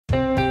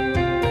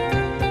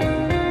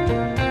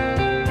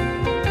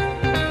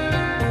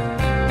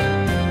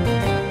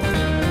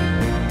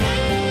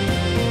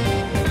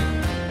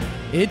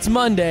It's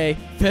Monday,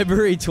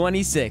 February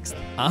 26th.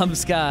 I'm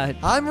Scott.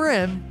 I'm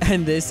Rim.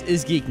 And this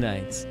is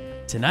Geeknights.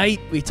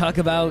 Tonight, we talk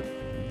about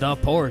the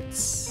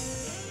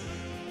ports.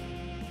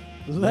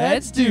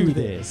 Let's do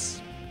this.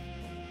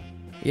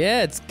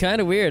 Yeah, it's kind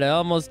of weird. I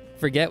almost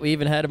forget we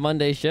even had a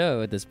Monday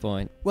show at this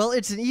point. Well,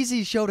 it's an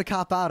easy show to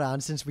cop out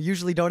on since we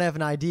usually don't have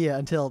an idea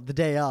until the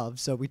day of.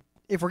 So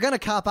if we're going to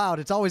cop out,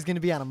 it's always going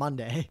to be on a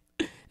Monday.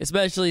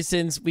 Especially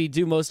since we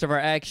do most of our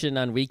action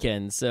on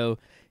weekends. So,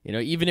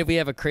 even if we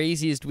have a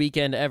craziest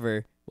weekend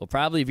ever, we'll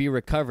probably be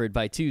recovered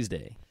by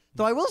Tuesday.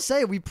 Though I will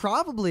say, we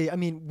probably,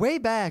 way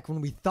back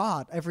when we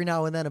thought every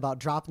now and then about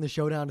dropping the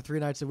show down to 3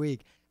 nights a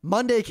week,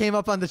 Monday came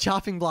up on the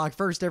chopping block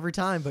first every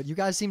time, but you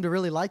guys seem to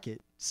really like it.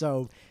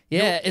 So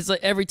yeah, it's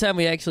like every time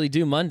we actually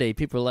do Monday,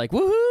 people are like,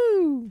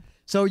 woohoo!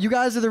 So you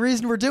guys are the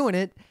reason we're doing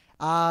it.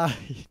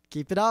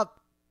 Keep it up.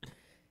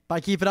 By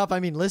keep it up, I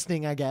mean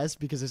listening, I guess,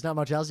 because there's not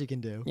much else you can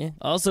do. Yeah.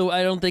 Also,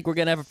 I don't think we're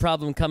going to have a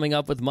problem coming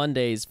up with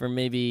Mondays for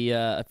maybe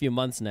a few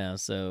months now,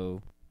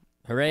 so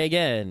hooray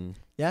again.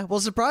 Yeah, well,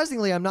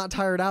 surprisingly, I'm not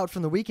tired out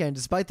from the weekend,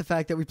 despite the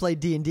fact that we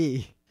played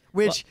D&D,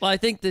 which... Well, I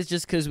think that's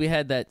just because we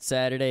had that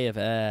Saturday of...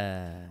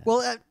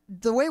 Well,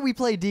 the way we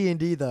play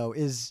D&D, though,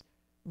 is...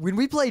 When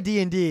we play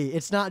D&D,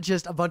 it's not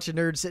just a bunch of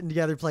nerds sitting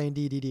together playing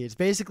DDD. It's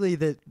basically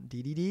the...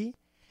 DDD?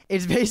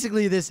 It's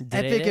basically this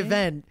epic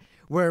event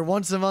where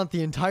once a month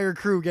the entire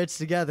crew gets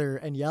together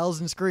and yells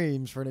and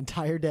screams for an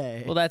entire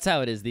day. Well, that's how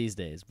it is these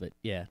days, but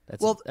yeah.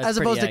 That's as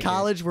opposed to accurate.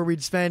 College where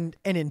we'd spend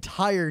an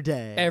entire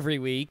day. Every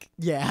week.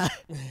 Yeah.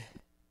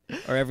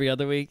 Or every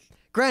other week.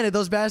 Granted,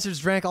 those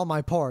bastards drank all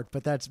my port,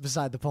 but that's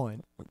beside the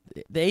point.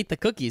 They ate the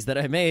cookies that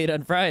I made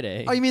on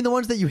Friday. Oh, you mean the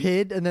ones that you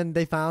hid and then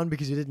they found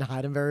because you didn't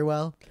hide them very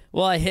well?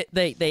 Well,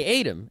 they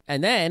ate them,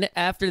 and then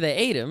after they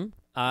ate them,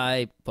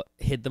 I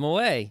hid them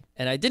away.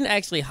 And I didn't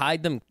actually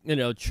hide them,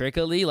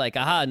 trickily, like,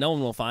 aha, no one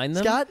will find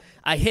them. Scott?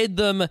 I hid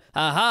them,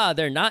 aha,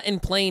 they're not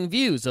in plain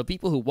view. So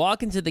people who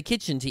walk into the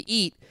kitchen to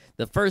eat,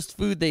 the first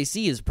food they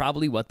see is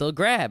probably what they'll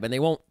grab, and they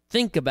won't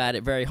think about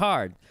it very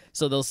hard.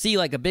 So they'll see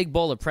like a big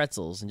bowl of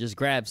pretzels and just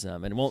grab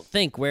some and won't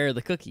think, where are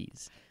the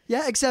cookies?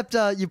 Yeah, except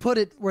you put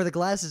it where the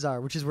glasses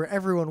are, which is where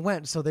everyone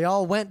went. So they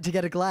all went to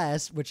get a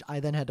glass, which I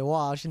then had to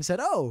wash, and said,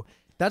 oh,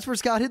 that's where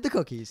Scott hid the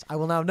cookies. I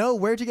will now know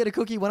where to get a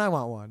cookie when I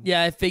want one.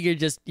 Yeah, I figured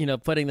just,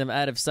 putting them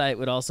out of sight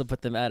would also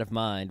put them out of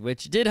mind,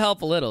 which did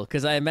help a little,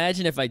 because I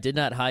imagine if I did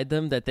not hide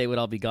them, that they would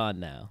all be gone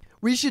now.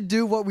 We should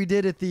do what we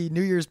did at the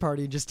New Year's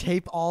party and just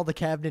tape all the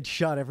cabinets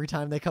shut every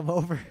time they come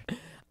over.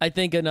 I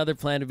think another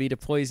plan would be to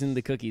poison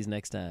the cookies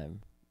next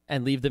time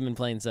and leave them in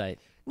plain sight.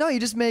 No, you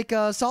just make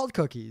salt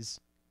cookies.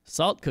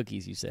 Salt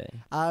cookies, you say?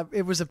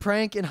 It was a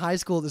prank in high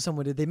school that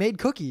someone did. They made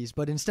cookies,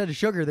 but instead of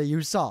sugar, they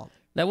used salt.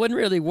 That wouldn't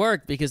really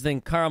work because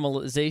then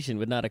caramelization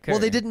would not occur. Well,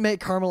 they didn't make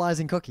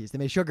caramelizing cookies. They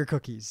made sugar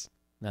cookies.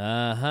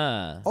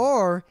 Uh-huh.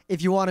 Or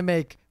if you want to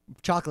make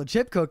chocolate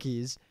chip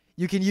cookies,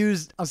 you can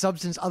use a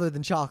substance other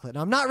than chocolate.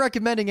 Now, I'm not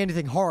recommending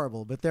anything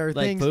horrible, but there are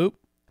like things... poop?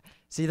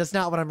 See, that's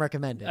not what I'm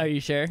recommending. Are you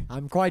sure?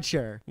 I'm quite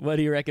sure. What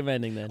are you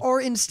recommending then? Or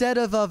instead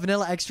of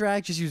vanilla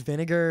extract, just use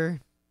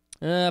vinegar.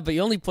 But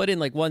you only put in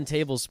like 1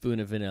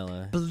 tablespoon of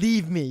vanilla.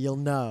 Believe me, you'll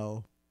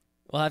know.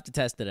 We'll have to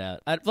test it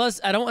out. Plus,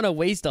 I don't want to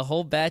waste a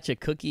whole batch of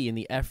cookie in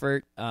the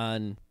effort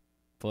on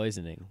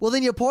poisoning. Well,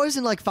 then you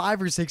poison like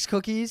 5 or 6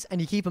 cookies,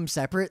 and you keep them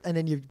separate, and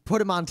then you put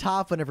them on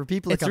top whenever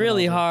people are coming It's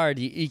really over. hard.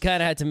 You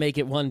kind of had to make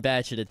it one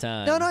batch at a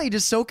time. No, you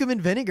just soak them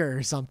in vinegar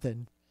or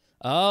something.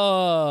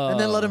 Oh. And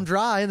then let them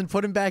dry, and then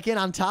put them back in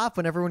on top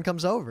when everyone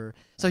comes over.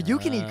 So you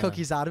can eat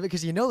cookies out of it,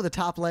 because the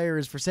top layer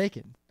is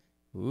forsaken.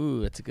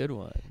 Ooh, that's a good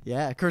one.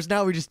 Yeah, of course,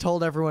 now we just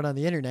told everyone on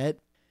the internet,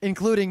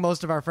 including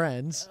most of our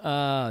friends.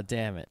 Oh,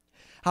 damn it.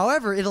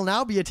 However, it'll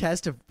now be a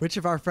test of which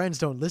of our friends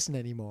don't listen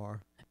anymore.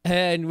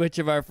 And which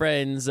of our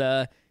friends,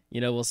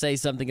 will say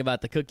something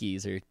about the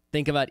cookies or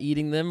think about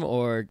eating them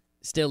or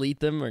still eat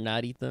them or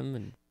not eat them.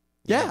 And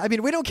yeah,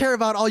 we don't care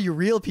about all you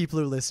real people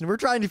who listen. We're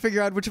trying to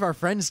figure out which of our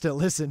friends still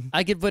listen.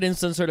 I could put in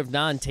some sort of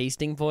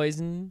non-tasting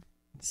poison,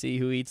 see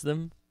who eats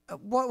them.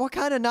 What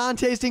kind of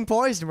non-tasting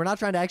poison? We're not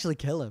trying to actually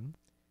kill him.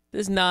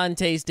 This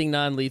non-tasting,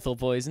 non-lethal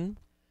poison.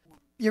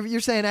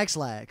 You're saying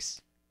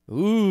X-Lax.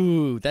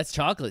 Ooh, that's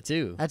chocolate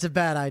too. That's a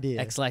bad idea.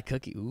 X-Lax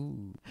cookie.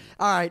 Ooh.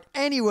 All right.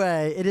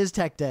 Anyway, it is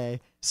Tech Day.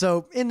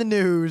 So in the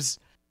news,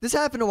 this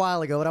happened a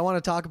while ago, and I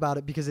want to talk about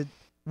it because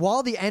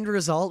while the end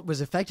result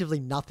was effectively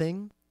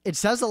nothing, it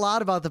says a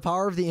lot about the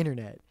power of the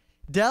internet.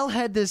 Dell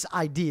had this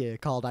idea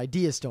called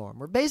Idea Storm,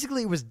 where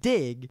basically it was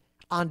Dig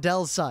on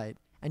Dell's site,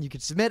 and you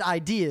could submit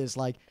ideas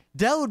like,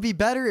 Dell would be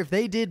better if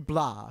they did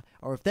blah,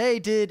 or if they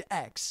did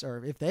X,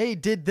 or if they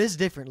did this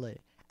differently.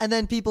 And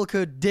then people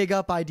could dig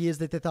up ideas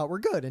that they thought were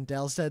good, and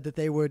Dell said that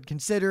they would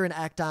consider and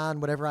act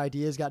on whatever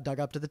ideas got dug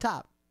up to the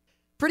top.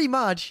 Pretty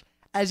much,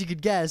 as you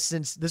could guess,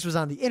 since this was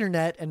on the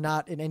internet and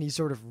not in any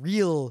sort of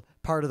real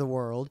part of the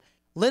world,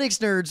 Linux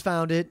nerds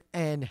found it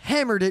and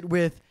hammered it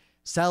with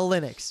sell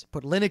Linux.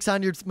 Put Linux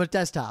on your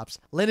desktops.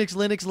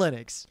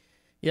 Linux.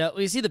 Yeah,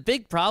 well, you see, the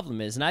big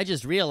problem is, and I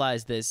just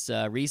realized this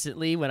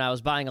recently when I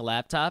was buying a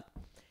laptop,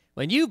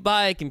 when you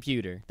buy a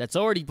computer that's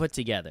already put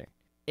together,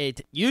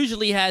 it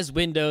usually has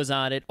Windows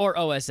on it or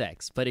OS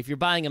X. But if you're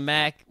buying a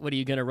Mac, what are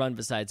you going to run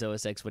besides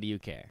OS X? What do you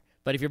care?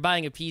 But if you're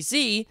buying a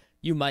PC,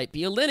 you might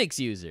be a Linux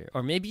user.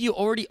 Or maybe you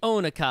already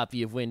own a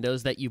copy of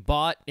Windows that you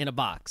bought in a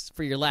box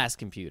for your last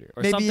computer.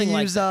 Or Maybe something you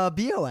like use that.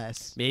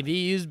 BOS. Maybe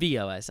you use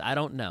BOS. I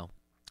don't know.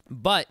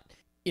 But,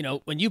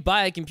 when you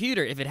buy a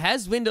computer, if it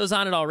has Windows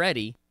on it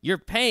already, you're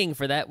paying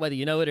for that whether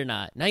you know it or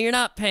not. Now, you're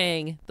not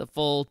paying the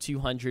full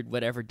 $200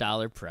 whatever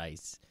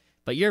price,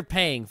 but you're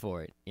paying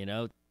for it,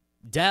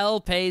 Dell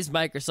pays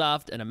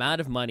Microsoft an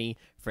amount of money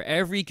for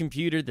every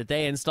computer that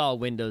they install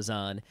Windows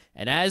on,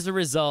 and as a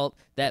result,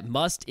 that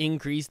must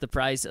increase the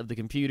price of the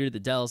computer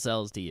that Dell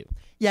sells to you.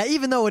 Yeah,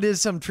 even though it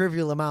is some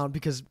trivial amount,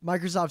 because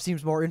Microsoft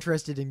seems more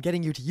interested in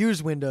getting you to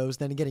use Windows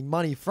than in getting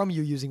money from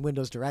you using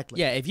Windows directly.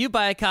 Yeah, if you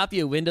buy a copy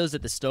of Windows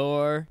at the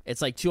store,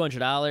 it's like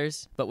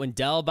 $200, but when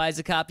Dell buys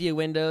a copy of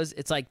Windows,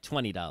 it's like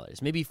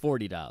 $20, maybe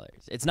 $40.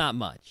 It's not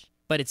much,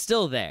 but it's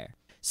still there.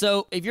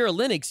 So if you're a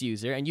Linux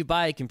user and you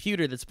buy a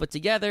computer that's put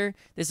together,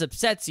 this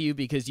upsets you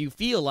because you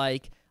feel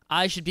like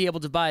I should be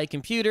able to buy a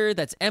computer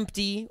that's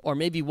empty or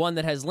maybe one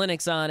that has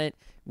Linux on it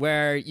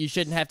where you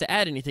shouldn't have to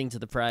add anything to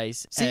the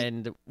price.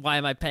 And why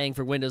am I paying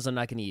for Windows I'm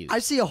not going to use? I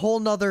see a whole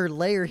nother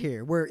layer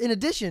here where, in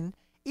addition,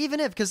 even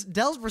if, because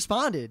Dell's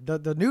responded,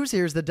 the news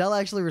here is that Dell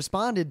actually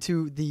responded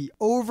to the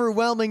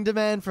overwhelming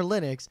demand for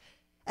Linux.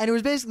 And it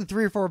was basically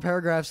 3 or 4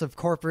 paragraphs of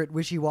corporate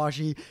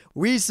wishy-washy,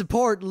 we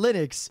support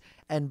Linux,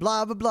 and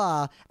blah, blah,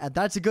 blah, and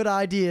that's a good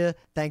idea,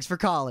 thanks for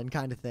calling,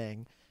 kind of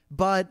thing.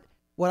 But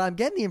what I'm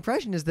getting the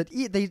impression is that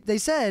they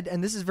said,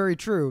 and this is very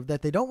true,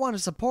 that they don't want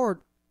to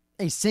support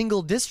a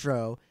single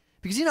distro,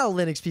 because you know how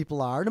Linux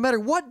people are. No matter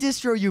what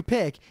distro you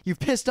pick, you've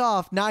pissed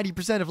off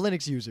 90% of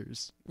Linux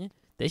users. Yeah.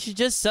 They should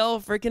just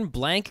sell freaking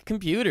blank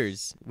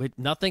computers with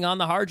nothing on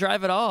the hard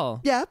drive at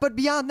all. Yeah, but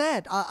beyond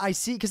that, I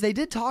see, because they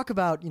did talk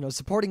about,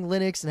 supporting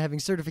Linux and having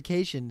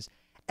certifications,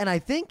 and I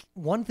think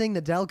one thing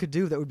that Dell could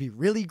do that would be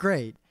really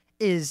great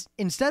is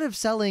instead of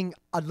selling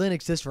a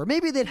Linux distro,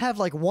 maybe they'd have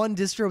like one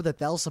distro that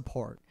they'll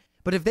support.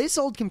 But if they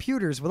sold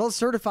computers, well, they'll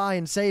certify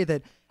and say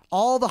that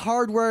all the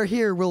hardware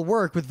here will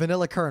work with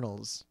vanilla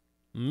kernels.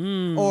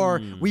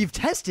 Or we've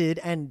tested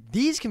and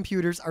these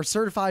computers are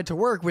certified to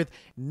work with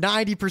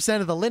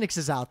 90% of the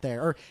Linuxes out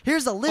there. Or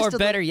here's a list or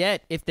better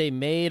yet, if they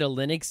made a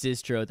Linux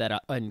distro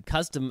that and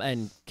custom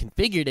and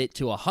configured it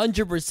to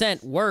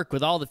 100% work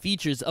with all the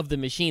features of the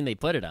machine they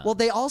put it on. Well,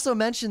 they also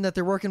mentioned that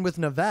they're working with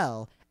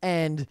Novell,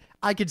 and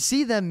I could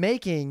see them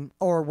making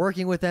or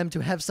working with them to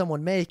have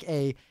someone make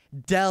a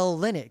Dell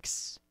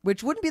Linux,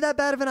 which wouldn't be that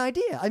bad of an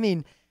idea. I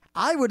mean,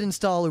 I would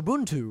install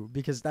Ubuntu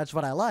because that's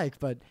what I like,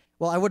 but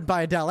well, I wouldn't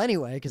buy a Dell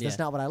anyway because that's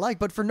not what I like.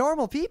 But for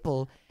normal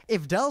people,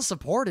 if Dell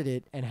supported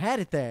it and had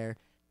it there,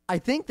 I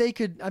think they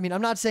could. I mean,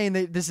 I'm not saying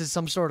that this is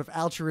some sort of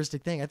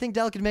altruistic thing. I think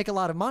Dell could make a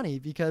lot of money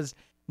because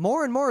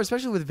more and more,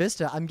 especially with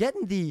Vista, I'm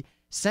getting the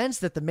sense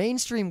that the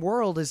mainstream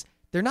world is,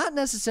 they're not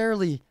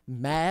necessarily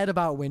mad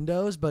about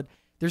Windows, but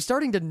they're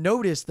starting to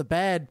notice the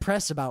bad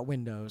press about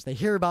Windows. They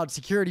hear about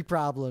security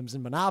problems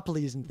and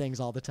monopolies and things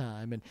all the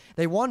time, and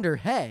they wonder,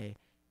 hey,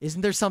 isn't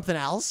there something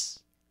else?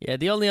 Yeah,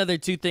 the only other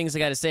 2 things I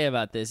got to say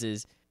about this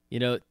is,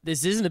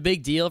 this isn't a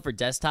big deal for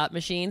desktop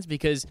machines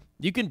because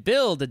you can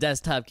build a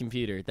desktop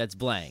computer that's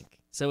blank.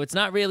 So it's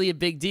not really a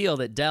big deal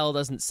that Dell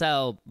doesn't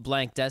sell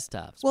blank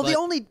desktops. Well,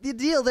 the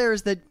deal there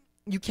is that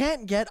you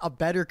can't get a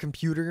better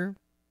computer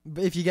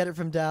if you get it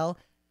from Dell,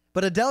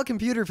 but a Dell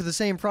computer for the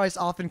same price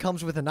often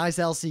comes with a nice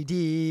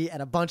LCD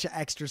and a bunch of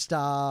extra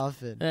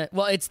stuff. And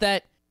well, it's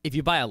that if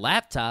you buy a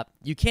laptop,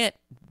 you can't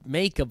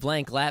make a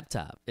blank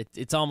laptop.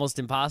 It's almost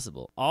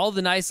impossible. All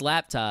the nice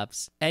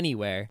laptops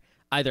anywhere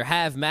either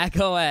have Mac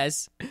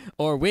OS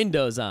or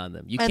Windows on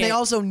them. They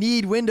also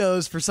need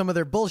Windows for some of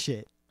their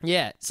bullshit.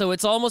 Yeah, so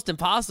it's almost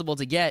impossible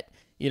to get,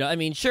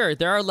 sure,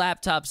 there are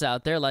laptops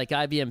out there like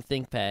IBM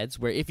ThinkPads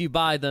where if you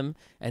buy them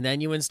and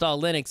then you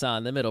install Linux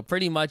on them, it'll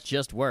pretty much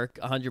just work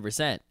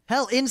 100%.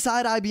 Hell,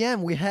 inside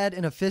IBM, we had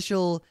an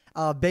official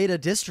beta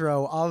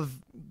distro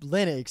of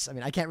Linux. I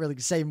mean, I can't really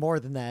say more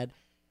than that.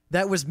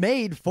 That was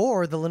made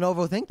for the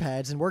Lenovo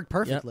ThinkPads and worked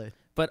perfectly. Yep.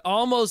 But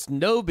almost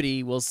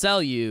nobody will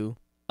sell you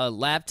a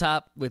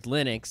laptop with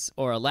Linux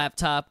or a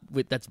laptop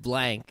that's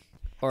blank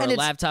or a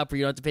laptop where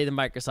you don't have to pay the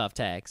Microsoft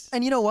tax.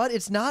 And you know what?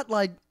 It's not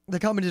like the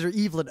companies are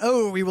evil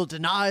and, we will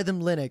deny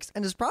them Linux.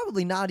 And it's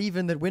probably not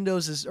even that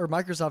Windows or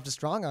Microsoft is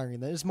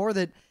strong-arming that. It's more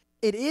that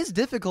it is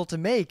difficult to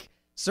make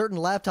certain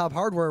laptop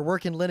hardware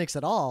work in Linux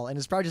at all, and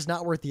it's probably just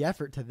not worth the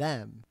effort to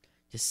them.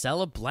 Just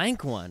sell a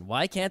blank one.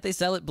 Why can't they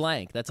sell it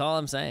blank? That's all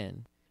I'm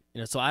saying.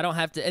 So I don't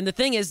have to. And the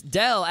thing is,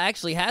 Dell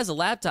actually has a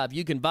laptop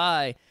you can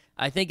buy.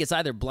 I think it's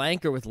either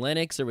blank or with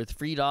Linux or with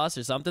FreeDOS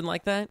or something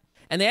like that.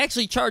 And they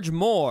actually charge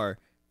more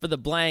for the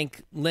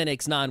blank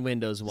Linux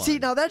non-Windows one. See,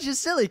 now that's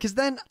just silly because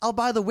then I'll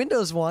buy the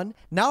Windows one.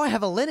 Now I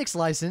have a Linux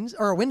license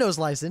or a Windows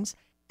license,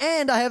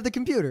 and I have the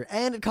computer,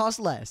 and it costs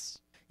less.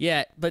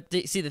 Yeah, but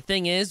see, the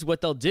thing is,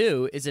 what they'll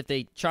do is if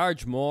they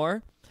charge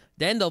more,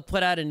 then they'll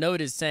put out a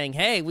notice saying,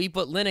 hey, we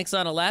put Linux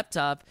on a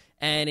laptop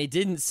and it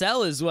didn't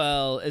sell as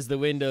well as the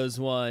Windows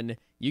one.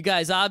 You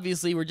guys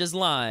obviously were just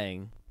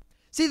lying.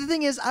 See, the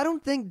thing is, I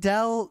don't think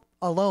Dell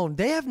alone,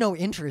 they have no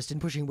interest in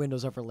pushing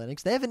Windows over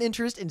Linux. They have an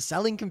interest in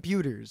selling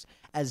computers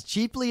as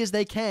cheaply as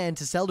they can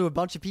to sell to a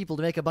bunch of people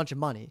to make a bunch of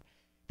money.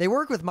 They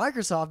work with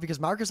Microsoft because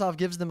Microsoft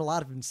gives them a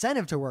lot of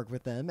incentive to work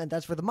with them, and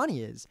that's where the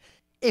money is.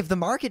 If the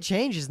market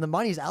changes and the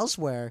money's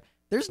elsewhere,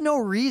 there's no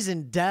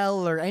reason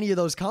Dell or any of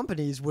those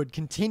companies would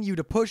continue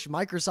to push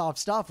Microsoft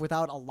stuff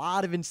without a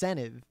lot of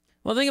incentive.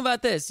 Well, think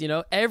about this,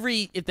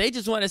 if they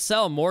just want to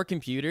sell more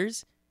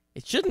computers,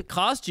 it shouldn't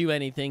cost you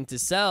anything to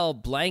sell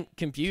blank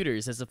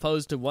computers as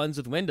opposed to ones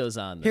with Windows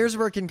on them. Here's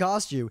where it can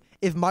cost you.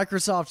 If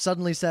Microsoft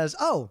suddenly says,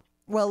 oh,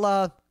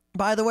 well,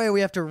 by the way,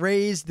 we have to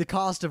raise the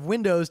cost of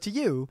Windows to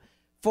you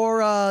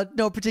for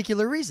no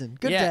particular reason.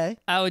 Good day.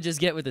 I would just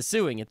get with the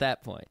suing at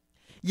that point.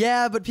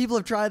 Yeah, but people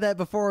have tried that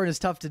before and it's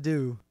tough to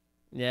do.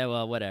 Yeah,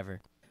 well,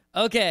 whatever.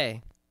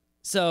 Okay,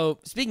 so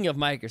speaking of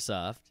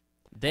Microsoft,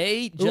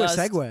 they just...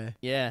 Ooh, a segue.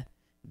 Yeah,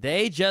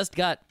 they just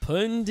got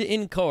punned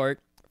in court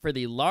for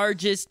the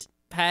largest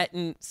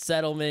patent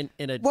settlement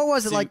in a... What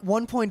was it, suit. like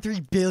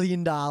 $1.3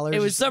 billion? It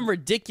was some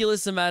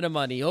ridiculous amount of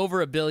money,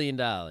 over $1 billion,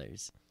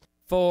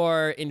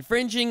 for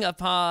infringing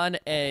upon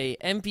a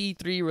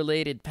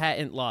MP3-related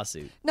patent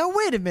lawsuit. Now,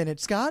 wait a minute,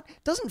 Scott.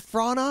 Doesn't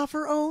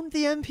Fraunhofer own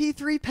the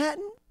MP3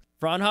 patent?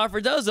 Fraunhofer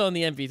does own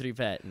the MP3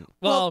 patent.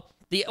 Well,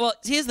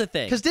 here's the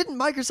thing. Because didn't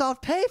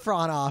Microsoft pay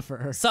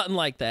Fraunhofer? Something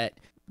like that.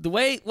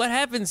 What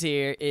happens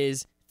here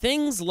is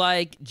things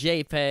like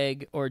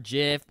JPEG or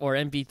GIF or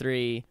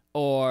MP3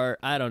 or,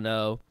 I don't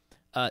know,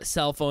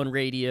 cell phone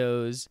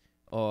radios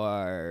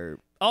or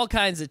all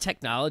kinds of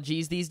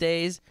technologies these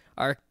days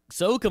are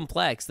so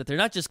complex that they're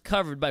not just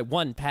covered by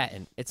one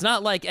patent. It's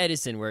not like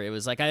Edison where it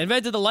was like, I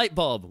invented the light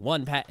bulb,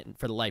 one patent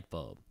for the light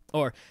bulb.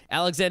 Or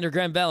Alexander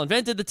Graham Bell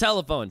invented the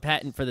telephone,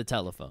 patent for the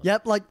telephone.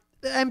 Yep, like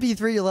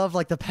MP3, you love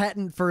like the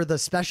patent for the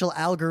special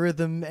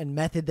algorithm and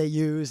method they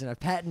use, and a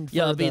patent for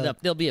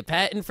there'll be a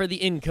patent for the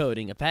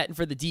encoding, a patent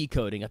for the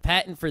decoding, a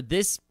patent for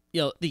this.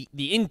 The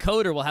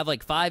encoder will have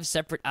like 5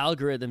 separate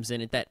algorithms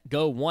in it that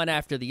go one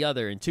after the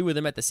other, and 2 of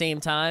them at the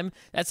same time.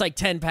 That's like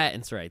 10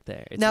 patents right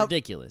there. It's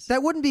ridiculous.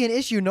 That wouldn't be an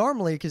issue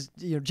normally because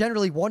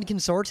generally one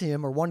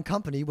consortium or one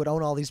company would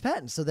own all these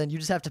patents. So then you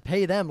just have to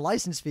pay them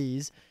license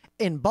fees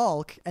in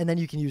bulk, and then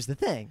you can use the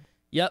thing.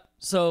 Yep.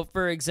 So,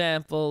 for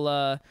example,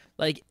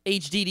 like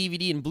HD,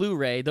 DVD, and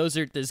Blu-ray, there's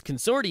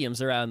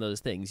consortiums around those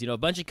things. A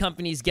bunch of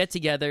companies get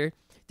together,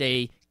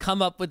 they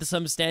come up with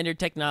some standard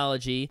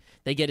technology,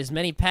 they get as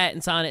many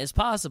patents on it as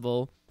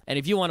possible, and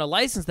if you want to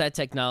license that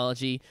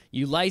technology,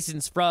 you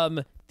license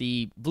from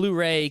the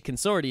Blu-ray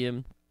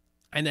consortium,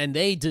 and then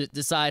they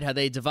decide how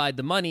they divide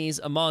the monies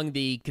among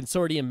the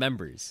consortium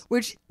members.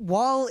 Which,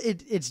 while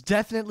it's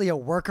definitely a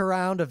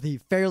workaround of the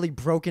fairly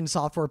broken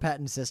software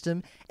patent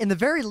system, in the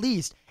very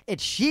least, it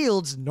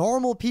shields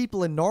normal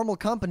people and normal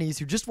companies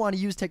who just want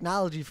to use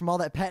technology from all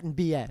that patent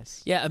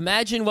BS. Yeah,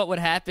 imagine what would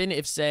happen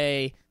if,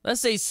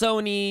 let's say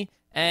Sony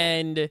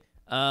and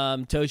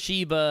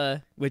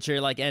Toshiba, which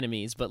are like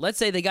enemies, but let's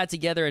say they got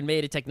together and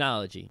made a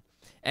technology.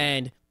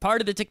 And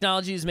part of the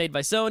technology was made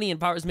by Sony and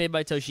part was made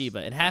by Toshiba.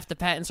 And half the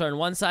patents are on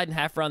one side and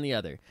half are on the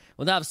other.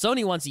 Well, now if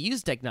Sony wants to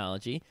use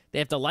technology, they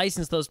have to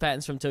license those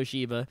patents from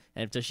Toshiba.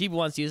 And if Toshiba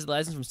wants to use the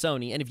license from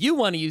Sony, and if you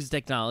want to use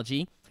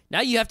technology, now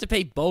you have to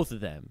pay both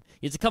of them.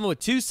 You have to come up with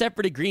 2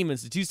 separate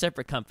agreements with 2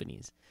 separate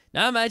companies.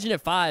 Now imagine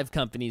if 5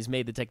 companies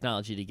made the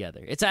technology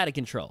together. It's out of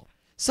control.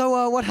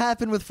 So what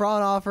happened with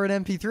Fraunhofer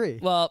and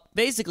MP3? Well,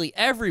 basically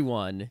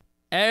everyone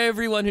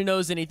who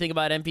knows anything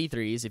about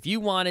MP3s, if you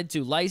wanted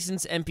to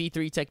license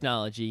MP3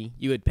 technology,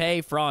 you would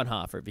pay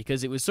Fraunhofer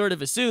because it was sort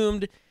of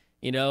assumed,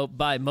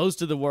 by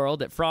most of the world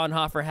that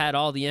Fraunhofer had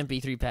all the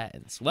MP3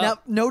 patents. Well,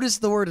 now, notice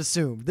the word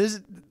assumed.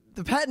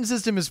 The patent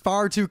system is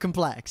far too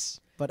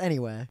complex. But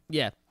anyway.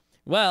 Yeah.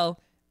 Well,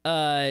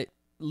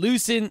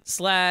 Lucent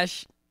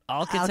 /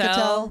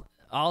 Alcatel?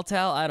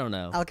 Altel? I don't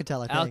know.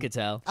 Alcatel, I think.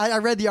 Alcatel. I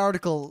read the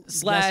article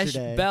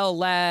yesterday. / Bell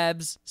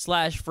Labs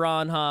 /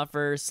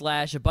 Fraunhofer /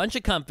 a bunch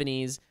of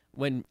companies.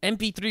 When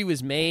MP3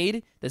 was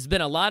made, there's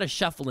been a lot of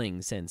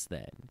shuffling since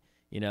then.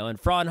 And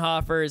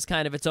Fraunhofer is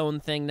kind of its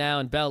own thing now,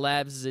 and Bell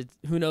Labs is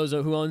who knows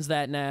who owns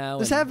that now.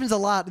 This happens a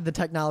lot in the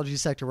technology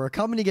sector where a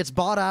company gets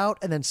bought out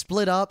and then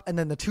split up, and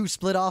then the 2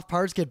 split off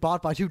parts get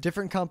bought by 2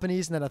 different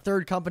companies, and then a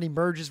third company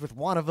merges with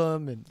one of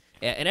them.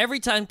 And every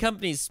time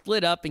companies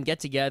split up and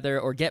get together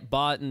or get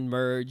bought and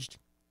merged,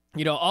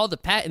 all the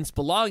patents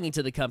belonging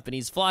to the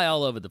companies fly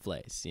all over the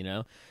place,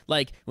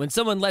 Like, when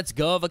someone lets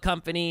go of a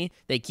company,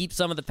 they keep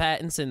some of the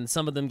patents and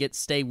some of them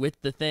stay with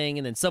the thing,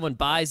 and then someone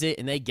buys it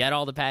and they get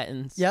all the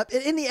patents. Yep.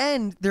 In the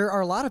end, there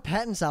are a lot of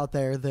patents out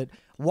there that,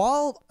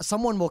 while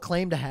someone will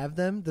claim to have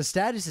them, the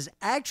status is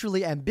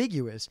actually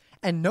ambiguous,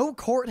 and no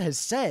court has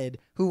said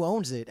who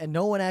owns it, and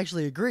no one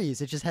actually agrees.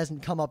 It just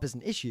hasn't come up as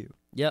an issue.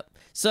 Yep.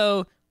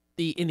 So...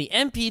 In the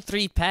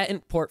MP3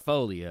 patent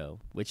portfolio,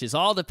 which is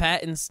all the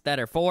patents that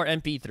are for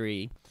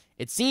MP3,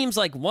 it seems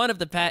like one of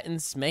the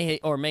patents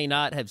may or may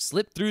not have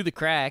slipped through the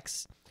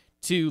cracks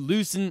to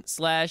Lucent /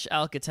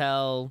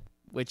 Alcatel,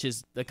 which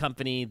is the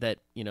company that,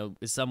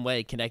 is some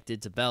way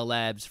connected to Bell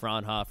Labs,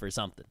 Fraunhofer, or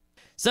something.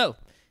 So,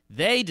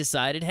 they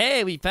decided,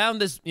 hey, we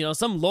found this,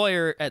 some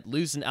lawyer at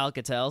Lucent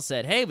Alcatel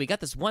said, hey, we got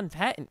this one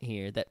patent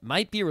here that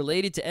might be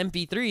related to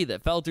MP3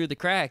 that fell through the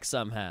cracks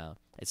somehow.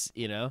 It's,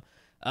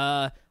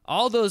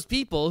 all those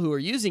people who are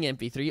using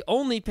MP3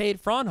 only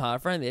paid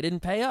Fraunhofer and they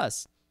didn't pay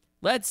us.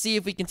 Let's see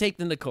if we can take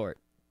them to court.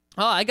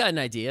 Oh, I got an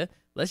idea.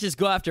 Let's just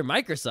go after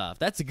Microsoft.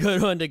 That's a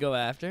good one to go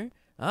after.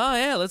 Oh,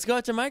 yeah, let's go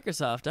after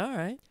Microsoft. All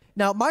right.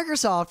 Now,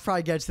 Microsoft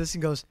probably gets this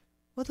and goes,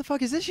 what the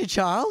fuck is this shit,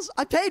 Charles?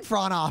 I paid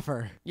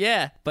Fraunhofer.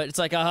 Yeah, but it's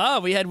like,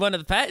 we had one of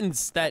the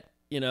patents that,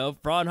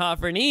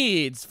 Fraunhofer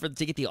needs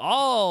to get the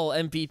all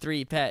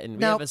MP3 patent.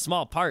 We have a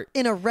small part.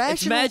 In a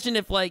rational... Imagine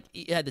if,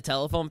 you had the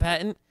telephone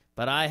patent,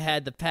 but I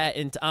had the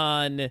patent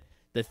on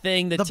the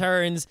thing that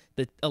turns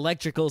the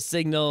electrical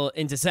signal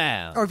into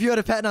sound. Or if you had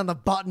a patent on the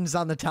buttons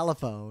on the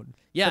telephone.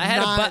 Yeah,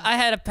 I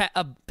had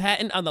a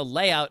patent on the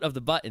layout of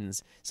the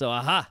buttons. So,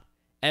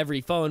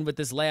 every phone with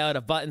this layout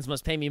of buttons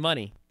must pay me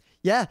money.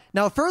 Yeah.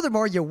 Now,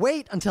 furthermore, you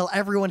wait until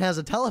everyone has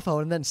a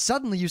telephone, and then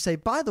suddenly you say,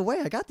 by the way,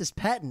 I got this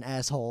patent,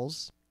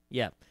 assholes.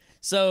 Yeah.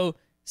 So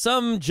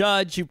some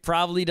judge who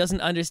probably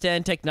doesn't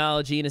understand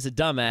technology and is a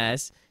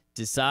dumbass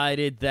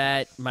decided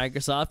that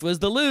Microsoft was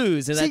the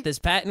lose and that this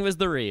patent was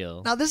the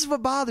real. Now, this is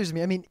what bothers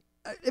me. I mean,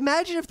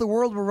 imagine if the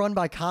world were run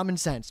by common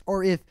sense,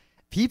 or if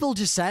people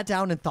just sat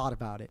down and thought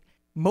about it.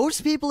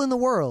 Most people in the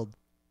world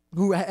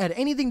who had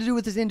anything to do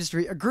with this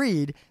industry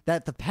agreed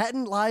that the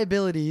patent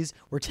liabilities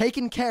were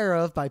taken care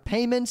of by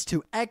payments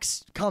to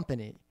X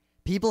company.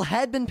 People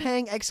had been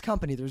paying X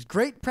company. There's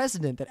great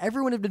precedent that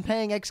everyone had been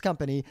paying X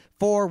company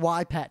for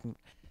Y patent.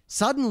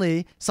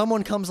 Suddenly,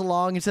 someone comes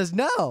along and says,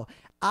 no,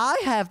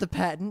 I have the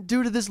patent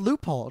due to this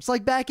loophole. It's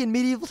like back in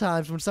medieval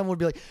times when someone would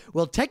be like,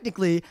 well,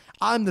 technically,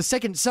 I'm the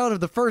second son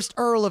of the first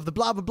Earl of the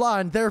blah, blah, blah,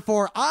 and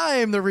therefore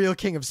I'm the real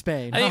king of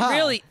Spain. I mean,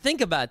 really,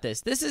 think about this.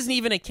 This isn't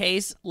even a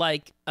case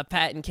like a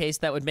patent case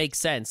that would make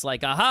sense.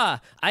 Like, I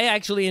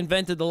actually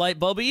invented the light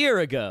bulb a year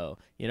ago.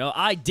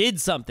 I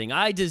did something.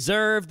 I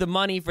deserve the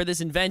money for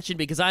this invention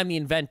because I'm the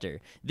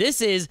inventor.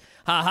 This is,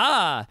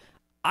 I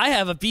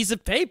have a piece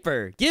of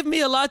paper. Give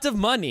me a lot of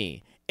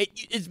money.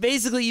 It's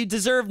basically you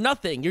deserve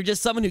nothing. You're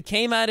just someone who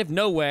came out of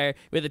nowhere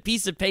with a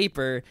piece of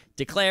paper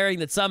declaring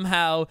that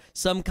somehow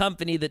some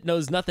company that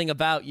knows nothing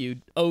about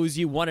you owes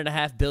you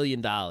 $1.5 billion.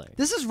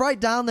 This is right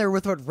down there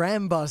with what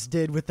Rambus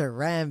did with their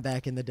RAM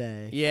back in the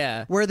day.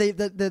 Yeah. Where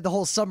the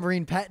whole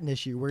submarine patent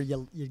issue, where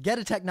you get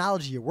a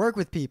technology, you work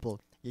with people,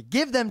 you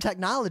give them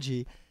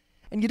technology,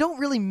 and you don't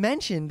really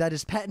mention that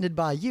it's patented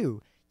by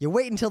you. You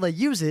wait until they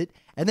use it,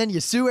 and then you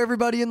sue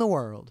everybody in the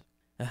world.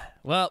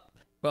 Well,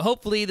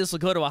 hopefully this will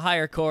go to a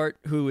higher court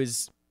who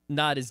is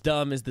not as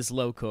dumb as this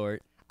low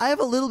court. I have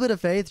a little bit of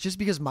faith just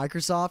because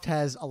Microsoft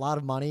has a lot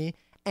of money.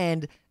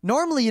 And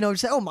normally, you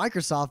say, oh,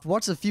 Microsoft,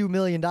 what's a few $1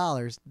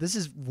 million? This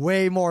is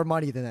way more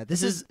money than that.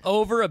 This is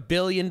over $1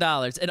 billion.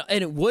 And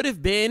it would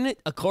have been,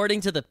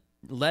 according to the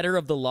letter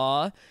of the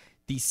law,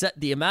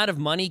 the amount of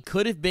money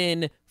could have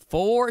been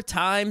 4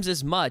 times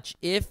as much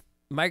if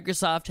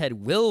Microsoft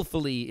had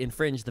willfully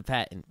infringed the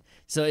patent.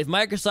 So if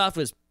Microsoft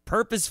was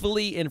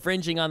purposefully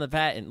infringing on the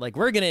patent, like,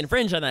 we're going to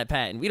infringe on that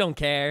patent, we don't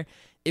care,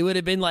 it would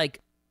have been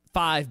like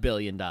 $5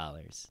 billion.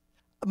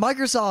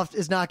 Microsoft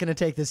is not going to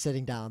take this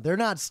sitting down. They're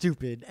not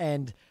stupid,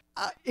 and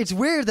it's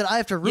weird that I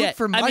have to root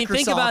for Microsoft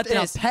think about in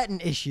this. A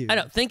patent issue. I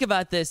know. Think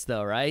about this,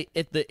 though, right?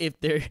 If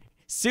they're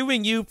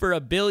suing you for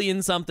 $1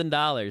 billion something,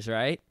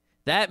 right?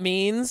 That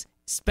means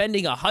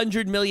spending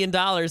 $100 million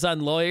on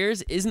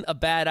lawyers isn't a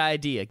bad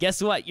idea.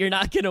 Guess what? You're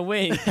not going to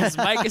win because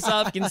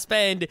Microsoft can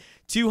spend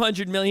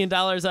 $200 million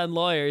on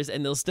lawyers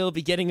and they'll still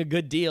be getting a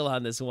good deal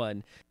on this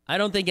one. I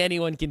don't think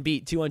anyone can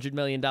beat $200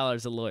 million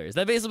of lawyers.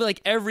 That basically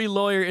like every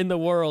lawyer in the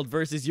world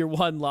versus your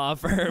one law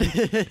firm.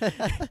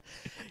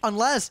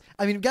 Unless,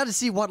 you've got to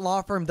see what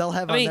law firm they'll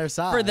have on their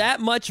side. For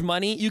that much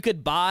money, you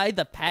could buy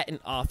the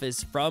patent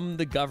office from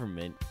the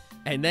government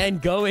and then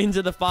go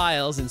into the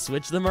files and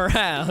switch them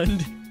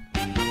around.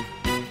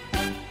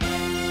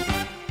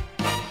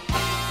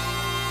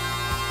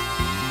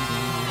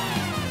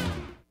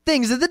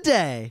 Things of the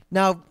day.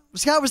 Now,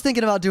 Scott was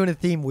thinking about doing a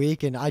theme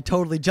week, and I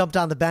totally jumped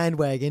on the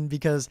bandwagon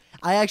because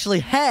I actually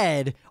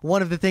had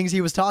one of the things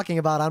he was talking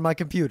about on my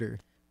computer.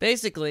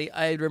 Basically,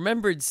 I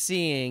remembered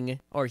seeing,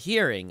 or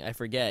hearing, I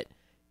forget,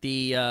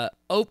 the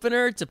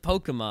opener to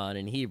Pokemon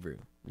in Hebrew.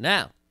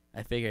 Now,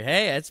 I figured,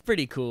 hey, that's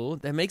pretty cool.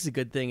 That makes a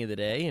good thing of the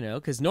day,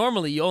 because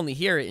normally you only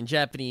hear it in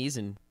Japanese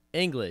and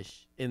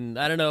English. And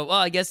I don't know, well,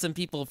 I guess some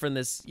people from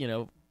this,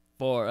 who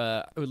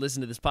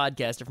listen to this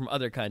podcast are from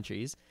other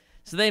countries.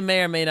 So they may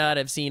or may not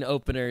have seen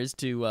openers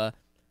to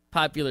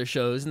popular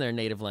shows in their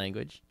native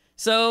language.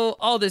 So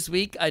all this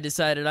week, I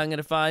decided I'm going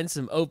to find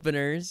some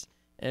openers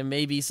and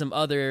maybe some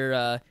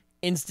other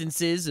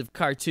instances of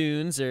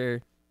cartoons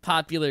or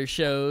popular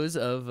shows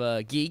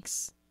of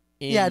geeks.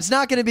 Yeah, it's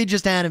not going to be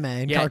just anime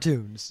and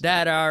cartoons.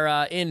 That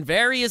are in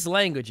various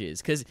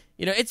languages. Because,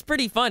 it's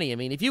pretty funny.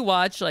 If you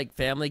watch, like,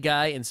 Family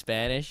Guy in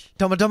Spanish.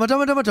 Doma, doma,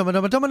 doma, doma, doma,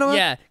 doma, doma, doma.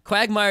 Yeah,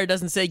 Quagmire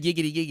doesn't say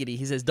giggity giggity.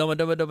 He says doma,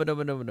 doma, doma,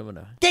 doma, doma, doma,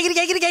 doma. Giggity,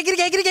 giggity, giggity,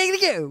 giggity,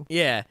 giggity, goo.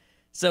 Yeah,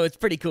 so it's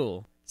pretty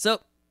cool.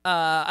 So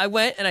I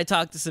went and I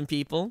talked to some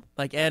people,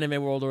 like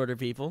Anime World Order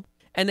people,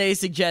 and they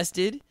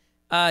suggested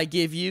I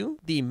give you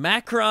the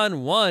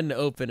Macron 1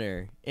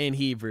 opener in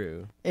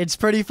Hebrew. It's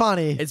pretty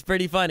funny. It's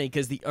pretty funny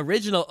because the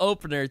original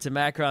opener to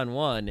Macron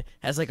 1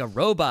 has like a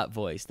robot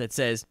voice that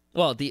says,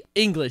 well, the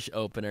English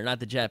opener,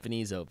 not the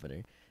Japanese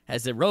opener,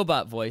 has a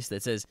robot voice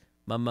that says,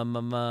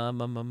 Macron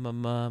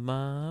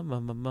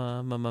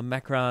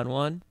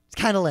 1. It's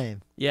kind of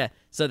lame. Yeah.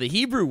 So the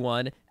Hebrew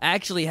one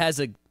actually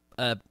has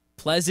a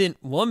pleasant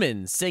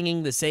woman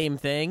singing the same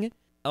thing,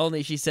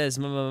 only she says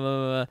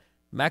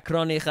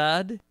Macron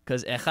Echad,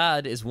 because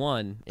Echad is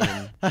 1.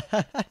 It's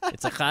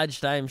Echad,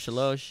 Shtayim,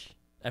 Shalosh.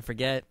 I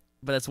forget,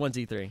 but that's 1,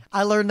 2, 3.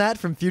 I learned that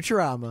from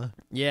Futurama.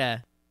 Yeah.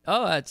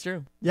 Oh, that's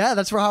true. Yeah,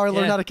 that's how I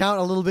learned Yeah. how to count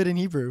a little bit in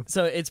Hebrew.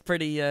 So it's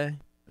pretty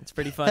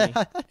funny.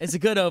 It's a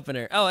good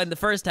opener. Oh, and the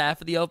first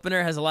half of the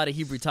opener has a lot of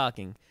Hebrew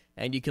talking,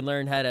 and you can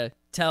learn how to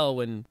tell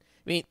when.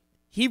 I mean,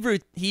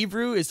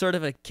 Hebrew is sort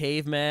of a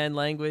caveman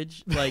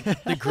language. Like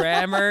the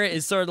grammar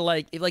is sort of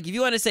like if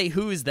you want to say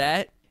who is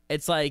that,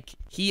 it's like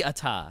he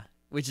ata,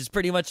 which is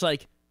pretty much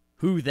like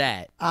who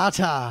that.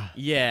 Ata.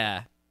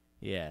 Yeah.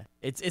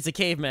 It's a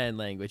caveman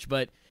language,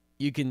 but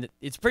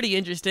it's pretty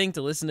interesting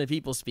to listen to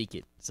people speak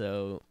it.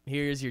 So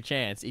here's your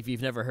chance if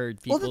you've never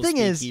heard people. Well, the thing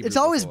is, Hebrew it's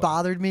always before.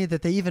 bothered me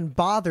that they even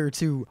bother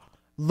to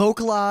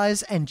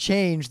localize and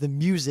change the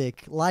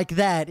music like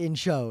that in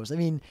shows. I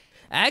mean,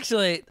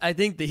 Actually, I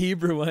think the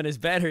Hebrew one is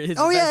better. It's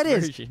oh the yeah, best it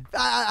is. version.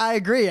 I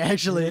agree,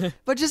 actually.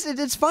 But just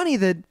it's funny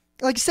that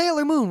like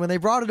Sailor Moon, when they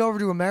brought it over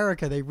to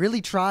America, they really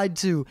tried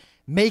to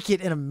make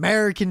it an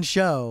American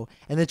show,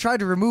 and they tried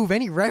to remove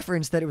any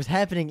reference that it was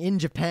happening in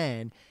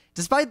Japan,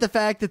 despite the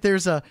fact that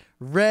there's a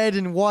red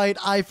and white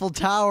Eiffel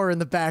Tower in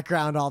the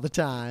background all the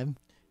time.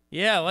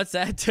 Yeah, what's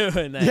that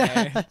doing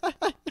there?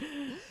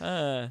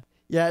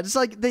 Yeah, it's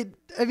like the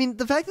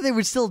fact that they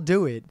would still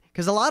do it,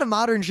 because a lot of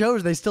modern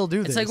shows, they still do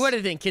this. It's like, what do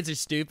you think? Kids are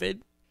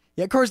stupid?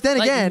 Yeah, of course, then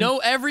Like, again... no,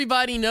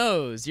 everybody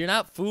knows. You're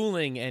not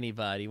fooling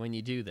anybody when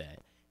you do that.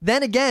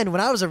 Then again,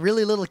 when I was a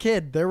really little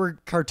kid, there were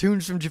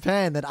cartoons from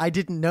Japan that I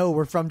didn't know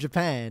were from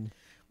Japan.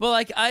 Well,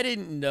 like, I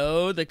didn't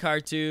know the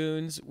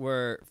cartoons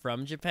were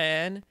from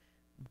Japan,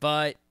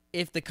 but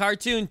if the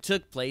cartoon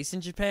took place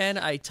in Japan,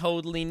 I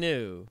totally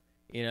knew.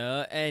 You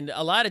know, and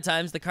a lot of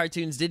times the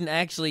cartoons didn't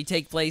actually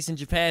take place in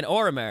Japan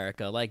or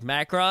America. Like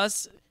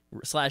Macross /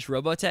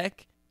 Robotech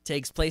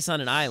takes place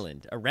on an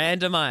island, a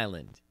random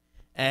island.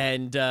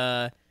 And,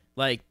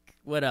 like,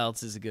 what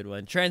else is a good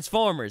one?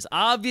 Transformers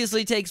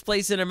obviously takes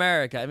place in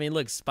America. I mean,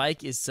 look,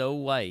 Spike is so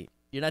white.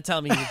 You're not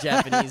telling me he's a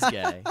Japanese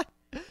guy.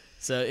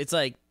 So it's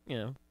like, you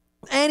know.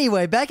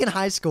 Anyway, back in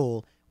high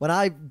school, when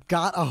I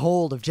got a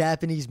hold of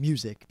Japanese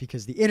music,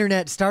 because the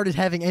internet started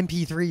having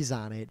MP3s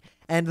on it,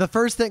 and the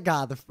first thing,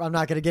 I'm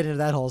not going to get into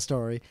that whole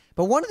story,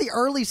 but one of the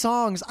early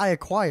songs I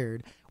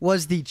acquired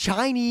was the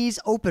Chinese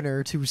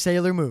opener to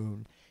Sailor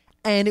Moon.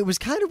 And it was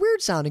kind of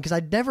weird sounding because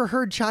I'd never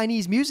heard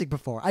Chinese music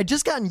before. I'd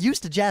just gotten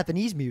used to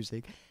Japanese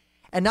music,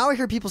 and now I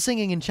hear people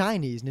singing in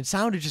Chinese, and it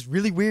sounded just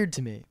really weird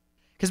to me.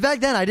 Because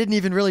back then, I didn't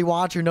even really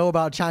watch or know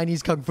about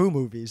Chinese kung fu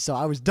movies, so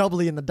I was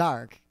doubly in the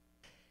dark.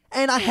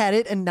 And I had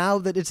it, and now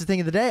that it's a thing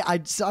of the day, I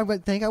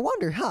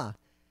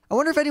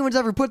wonder if anyone's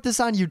ever put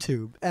this on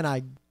YouTube. And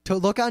I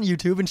look on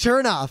YouTube, and sure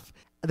enough,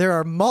 there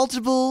are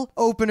multiple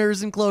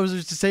openers and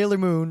closers to Sailor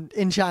Moon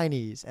in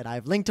Chinese, and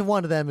I've linked to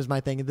one of them as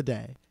my thing of the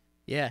day.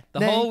 Yeah,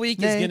 the whole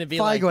week is going to be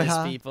like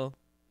this, people.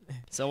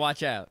 So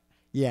watch out.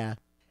 Yeah.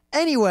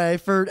 Anyway,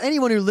 for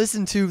anyone who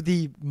listened to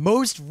the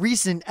most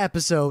recent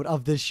episode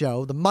of this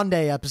show, the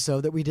Monday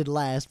episode that we did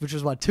last, which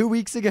was, 2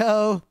 weeks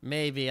ago?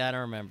 Maybe, I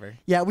don't remember.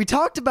 Yeah, we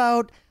talked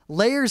about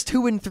layers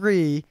 2 and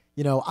 3,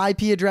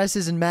 IP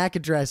addresses and MAC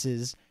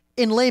addresses,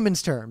 in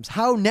layman's terms,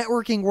 how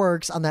networking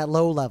works on that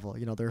low level.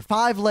 There are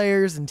 5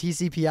 layers in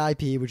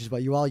TCP/IP, which is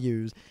what you all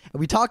use. And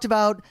we talked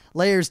about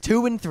layers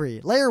 2 and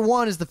 3. Layer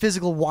 1 is the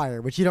physical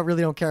wire, which you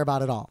don't care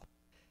about at all.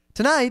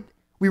 Tonight,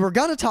 we were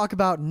going to talk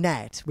about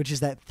NAT, which is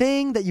that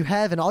thing that you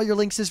have in all your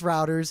Linksys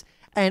routers,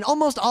 and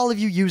almost all of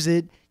you use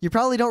it. You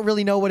probably don't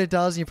really know what it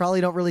does, and you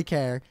probably don't really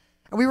care.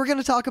 And we were going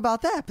to talk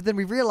about that, but then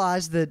we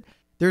realized that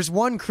there's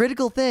one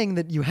critical thing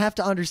that you have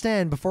to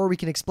understand before we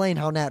can explain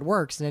how NAT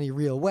works in any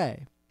real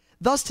way.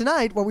 Thus,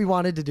 tonight, what we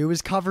wanted to do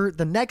is cover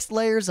the next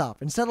layers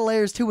up. Instead of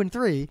layers 2 and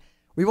 3,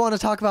 we want to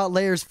talk about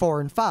layers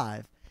 4 and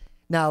 5.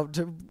 Now,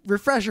 to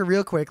refresher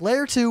real quick,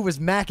 layer 2 was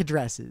MAC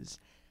addresses.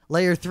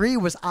 Layer 3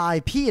 was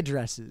IP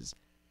addresses.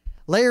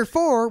 Layer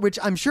 4, which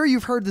I'm sure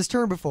you've heard this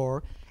term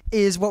before,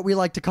 is what we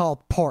like to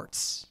call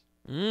ports.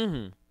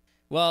 Mm-hmm.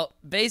 Well,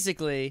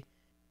 basically,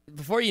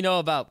 before you know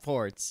about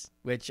ports,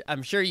 which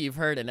I'm sure you've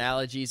heard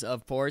analogies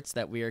of ports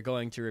that we are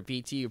going to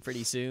repeat to you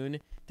pretty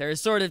soon, there are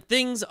sort of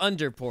things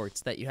under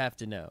ports that you have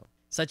to know,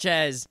 such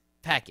as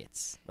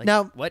packets.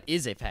 Now, what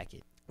is a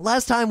packet?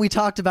 Last time we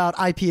talked about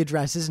IP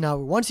addresses. Now,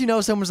 once you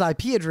know someone's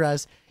IP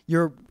address,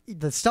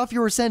 the stuff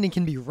you were sending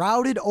can be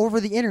routed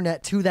over the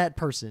internet to that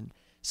person.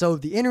 So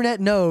the internet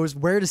knows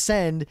where to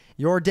send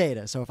your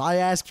data. So if I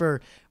ask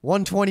for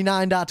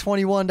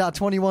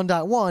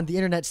 129.21.21.1, the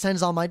internet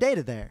sends all my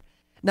data there.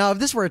 Now, if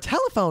this were a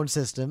telephone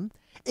system,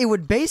 it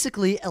would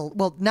basically,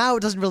 well, now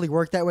it doesn't really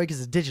work that way because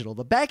it's digital,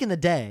 but back in the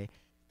day,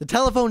 the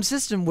telephone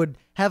system would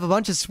have a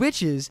bunch of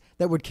switches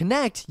that would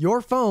connect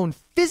your phone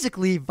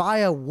physically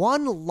via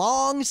one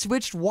long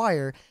switched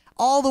wire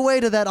all the way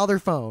to that other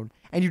phone,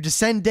 and you just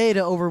send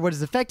data over what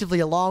is effectively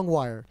a long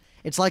wire.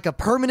 It's like a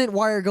permanent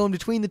wire going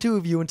between the two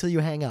of you until you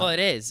hang up. Well, it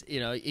is.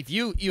 You know, if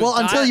you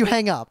until you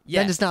hang up,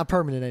 yeah, then it's not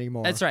permanent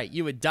anymore. That's right.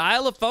 You would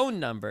dial a phone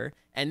number,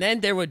 and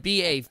then there would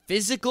be a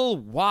physical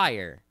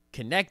wire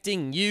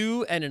connecting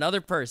you and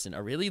another person,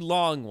 a really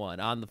long one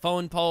on the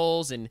phone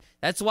poles, and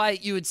that's why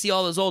you would see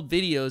all those old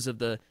videos of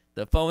the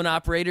phone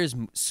operators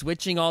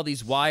switching all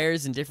these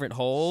wires in different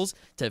holes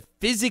to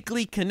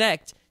physically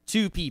connect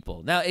two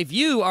people. Now, if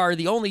you are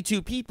the only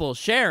two people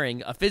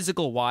sharing a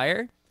physical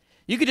wire,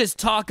 you could just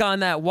talk on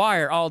that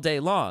wire all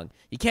day long.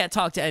 You can't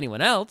talk to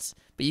anyone else,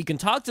 but you can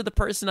talk to the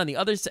person on the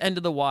other end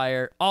of the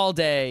wire all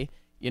day.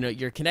 You know,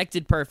 you're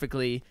connected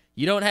perfectly.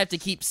 You don't have to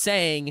keep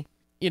saying,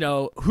 you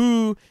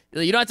don't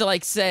have to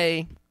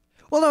say.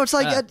 Well, no, it's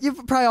like,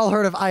 you've probably all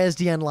heard of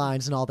ISDN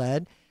lines and all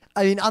that.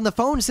 I mean, on the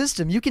phone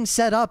system, you can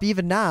set up,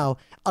 even now,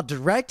 a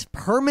direct,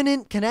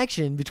 permanent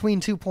connection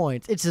between 2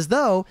 points. It's as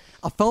though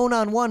a phone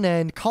on one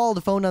end called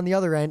a phone on the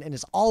other end, and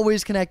it's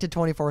always connected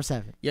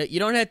 24/7. Yeah, you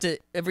don't have to,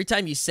 every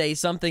time you say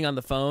something on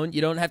the phone,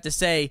 you don't have to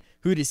say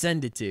who to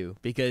send it to,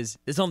 because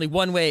there's only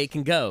one way it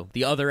can go,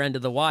 the other end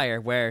of the wire,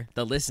 where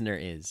the listener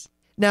is.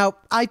 Now,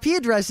 IP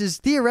addresses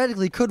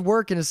theoretically could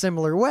work in a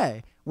similar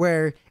way,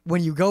 where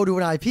when you go to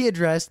an IP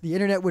address, the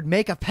internet would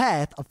make a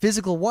path, a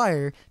physical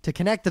wire, to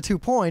connect the 2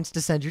 points to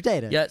send your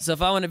data. Yeah, so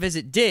if I want to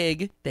visit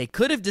Dig, they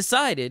could have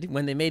decided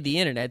when they made the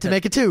internet to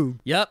make a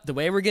tube. Yep, the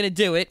way we're going to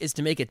do it is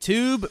to make a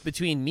tube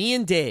between me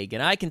and Dig,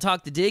 and I can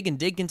talk to Dig, and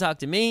Dig can talk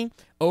to me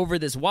over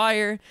this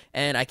wire,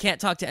 and I can't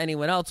talk to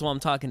anyone else while I'm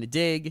talking to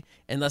Dig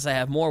unless I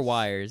have more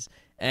wires.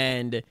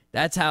 And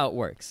that's how it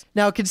works.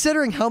 Now,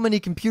 considering how many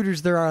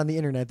computers there are on the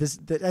internet,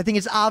 I think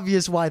it's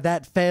obvious why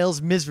that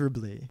fails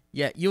miserably.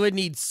 Yeah, you would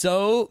need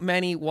so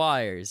many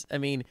wires. I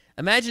mean,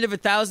 imagine if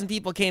 1,000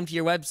 people came to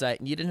your website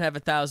and you didn't have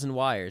 1,000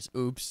 wires.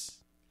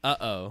 Oops.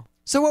 Uh-oh.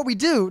 So what we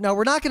do, now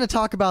we're not going to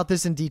talk about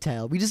this in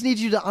detail. We just need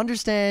you to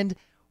understand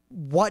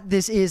what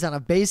this is on a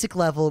basic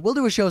level. We'll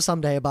do a show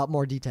someday about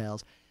more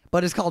details.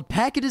 But it's called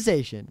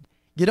packetization.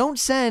 You don't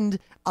send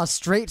a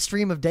straight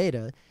stream of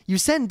data. You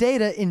send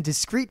data in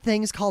discrete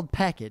things called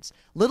packets,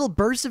 little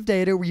bursts of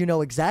data where you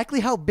know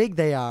exactly how big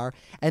they are,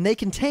 and they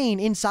contain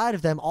inside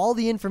of them all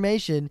the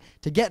information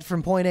to get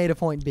from point A to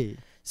point B.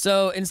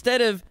 So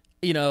instead of,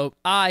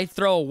 I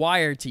throw a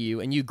wire to you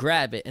and you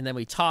grab it, and then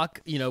we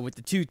talk, with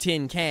the 2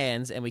 tin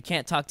cans, and we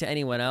can't talk to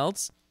anyone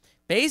else,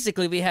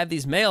 basically we have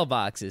these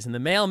mailboxes, and the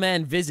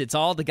mailman visits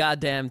all the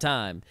goddamn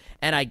time.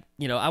 And I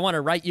want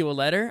to write you a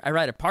letter. I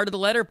write a part of the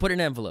letter, put an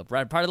envelope.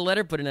 Write a part of the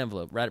letter, put an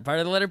envelope. Write a part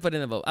of the letter, put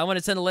an envelope. I want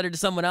to send a letter to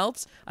someone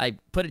else. I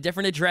put a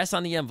different address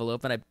on the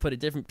envelope, and I put a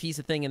different piece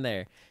of thing in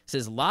there. It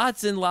says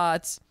lots and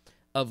lots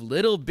of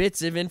little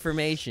bits of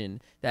information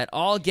that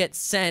all get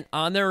sent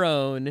on their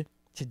own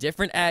to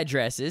different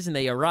addresses, and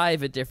they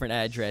arrive at different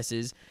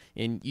addresses.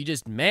 And you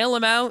just mail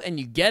them out, and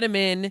you get them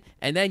in,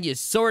 and then you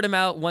sort them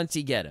out once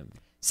you get them.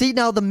 See,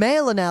 now the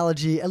mail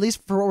analogy, at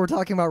least for what we're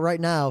talking about right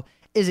now,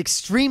 is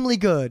extremely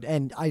good,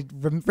 and I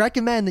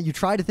recommend that you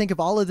try to think of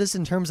all of this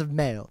in terms of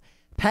mail.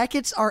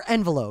 Packets are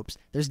envelopes.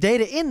 There's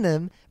data in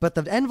them, but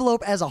the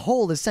envelope as a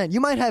whole is sent. You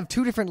might have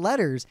 2 different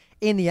letters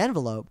in the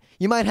envelope.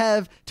 You might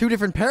have 2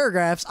 different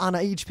paragraphs on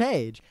each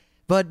page,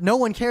 but no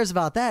one cares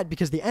about that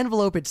because the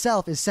envelope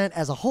itself is sent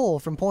as a whole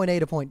from point A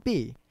to point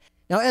B.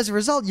 Now, as a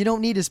result, you don't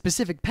need a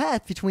specific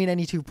path between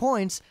any 2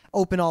 points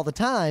open all the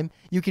time.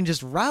 You can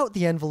just route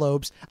the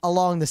envelopes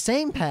along the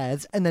same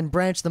paths and then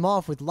branch them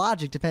off with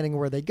logic depending on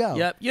where they go.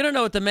 Yep, you don't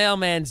know what the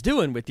mailman's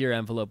doing with your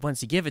envelope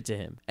once you give it to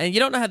him. And you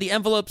don't know how the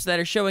envelopes that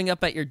are showing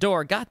up at your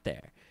door got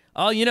there.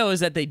 All you know is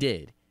that they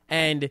did.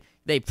 And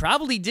they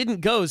probably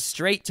didn't go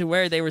straight to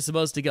where they were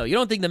supposed to go. You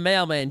don't think the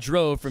mailman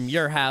drove from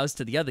your house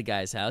to the other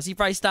guy's house. He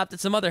probably stopped at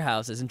some other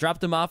houses and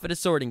dropped them off at a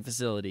sorting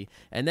facility.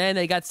 And then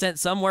they got sent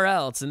somewhere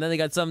else, and then they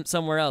got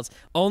somewhere else.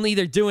 Only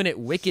they're doing it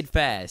wicked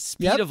fast.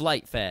 Speed of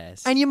light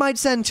fast. And you might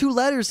send 2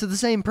 letters to the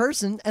same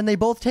person, and they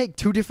both take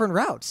 2 different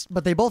routes,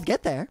 but they both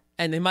get there.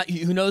 And they might,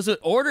 who knows what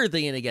order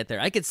they're going to get there.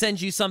 I could send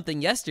you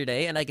something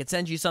yesterday, and I could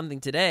send you something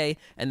today,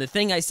 and the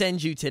thing I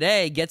send you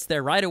today gets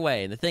there right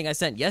away, and the thing I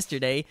sent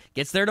yesterday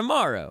gets there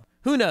tomorrow.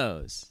 Who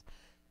knows?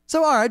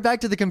 So, all right, back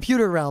to the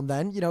computer realm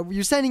then.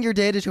 You're sending your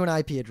data to an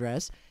IP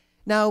address.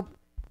 Now,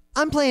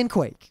 I'm playing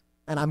Quake,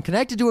 and I'm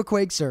connected to a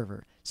Quake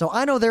server. So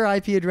I know their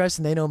IP address,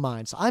 and they know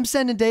mine. So I'm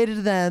sending data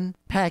to them,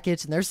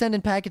 packets, and they're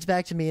sending packets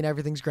back to me, and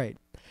everything's great.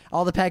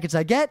 All the packets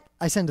I get,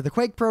 I send to the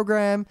Quake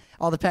program.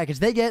 All the packets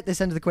they get, they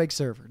send to the Quake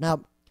server.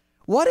 Now,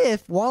 what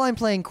if, while I'm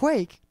playing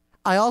Quake,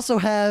 I also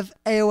have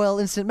AOL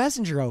Instant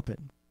Messenger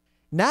open?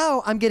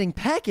 Now I'm getting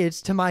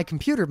packets to my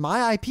computer,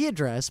 my IP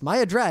address, my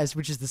address,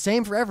 which is the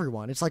same for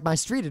everyone. It's like my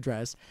street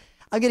address.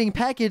 I'm getting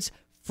packets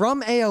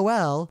from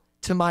AOL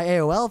to my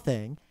AOL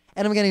thing,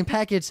 and I'm getting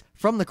packets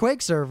from the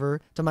Quake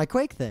server to my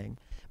Quake thing.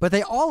 but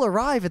they all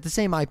arrive at the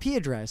same IP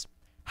address.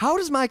 How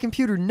does my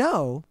computer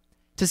know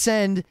to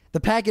send the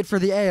packet for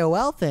the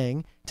AOL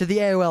thing to the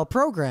AOL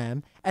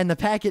program and the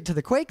packet to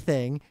the Quake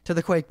thing to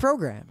the Quake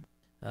program?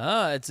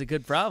 Oh, it's a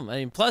good problem. I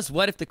mean, plus,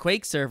 what if the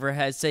Quake server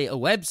has, say, a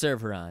web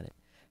server on it?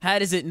 How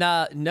does it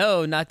not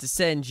know not to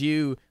send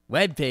you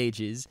web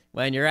pages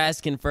when you're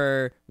asking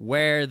for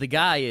where the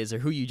guy is or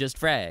who you just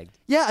fragged?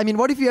 Yeah, I mean,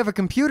 what if you have a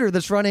computer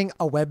that's running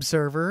a web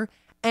server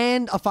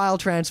and a file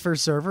transfer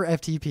server,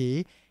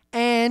 FTP,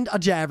 and a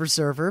Jabber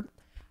server?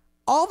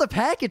 All the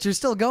packets are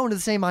still going to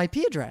the same IP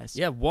address.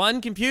 Yeah,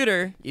 one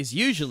computer is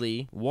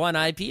usually one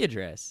IP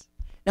address.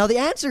 Now, the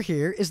answer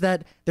here is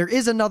that there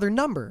is another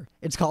number.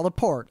 It's called a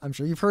port. I'm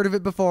sure you've heard of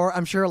it before.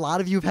 I'm sure a lot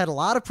of you have had a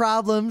lot of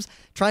problems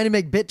trying to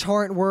make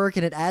BitTorrent work,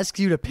 and it asks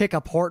you to pick a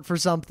port for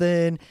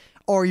something,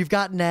 or you've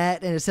got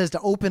NAT, and it says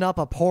to open up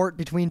a port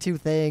between two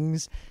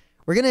things.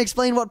 We're going to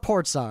explain what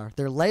ports are.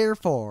 They're layer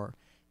 4.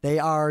 They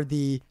are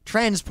the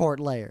transport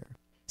layer.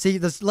 See,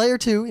 this layer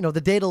 2, the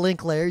data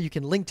link layer, you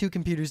can link two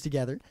computers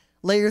together.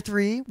 Layer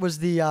 3 was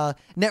the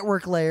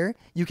network layer.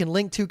 You can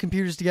link two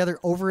computers together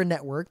over a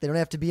network. They don't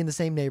have to be in the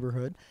same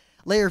neighborhood.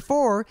 Layer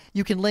 4,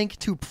 you can link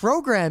two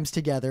programs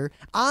together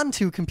on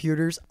two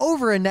computers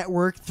over a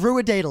network through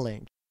a data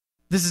link.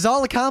 This is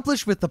all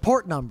accomplished with the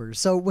port numbers.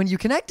 So when you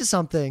connect to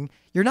something,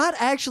 you're not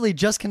actually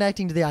just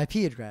connecting to the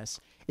IP address.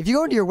 If you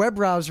go into your web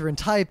browser and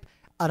type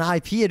an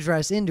IP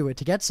address into it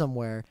to get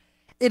somewhere,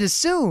 it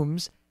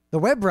assumes, the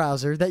web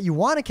browser, that you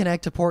want to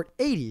connect to port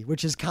 80,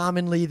 which is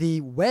commonly the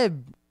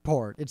web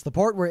port. It's the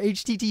port where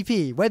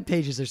HTTP web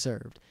pages are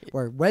served,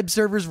 where web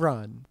servers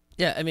run.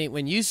 Yeah, I mean,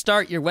 when you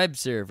start your web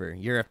server,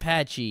 your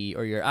Apache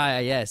or your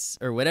IIS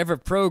or whatever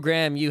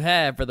program you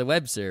have for the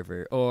web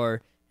server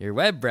or your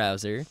web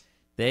browser,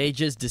 they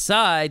just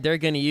decide they're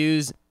going to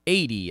use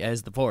 80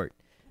 as the port.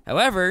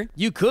 However,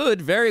 you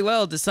could very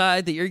well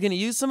decide that you're going to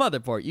use some other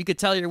port. You could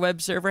tell your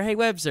web server, hey,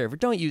 web server,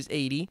 don't use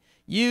 80.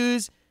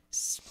 Use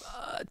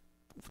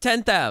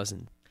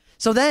 10,000.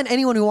 So then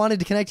anyone who wanted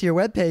to connect to your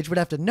web page would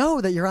have to know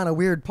that you're on a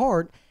weird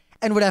port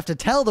and would have to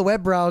tell the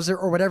web browser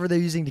or whatever they're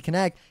using to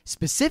connect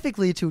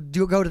specifically to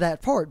go to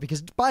that port,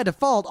 because by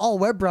default, all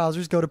web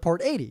browsers go to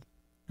port 80.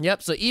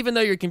 Yep, so even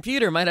though your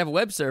computer might have a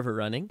web server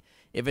running,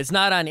 if it's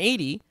not on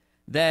 80,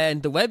 then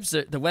the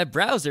web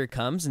browser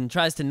comes and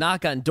tries to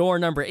knock on door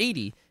number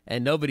 80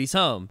 and nobody's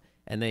home.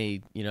 And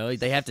they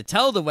have to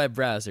tell the web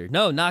browser,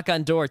 no, knock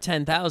on door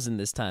 10,000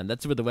 this time.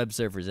 That's where the web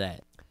server's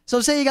at. So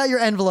say you got your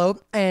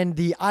envelope and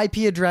the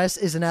IP address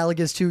is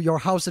analogous to your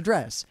house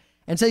address.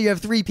 And say you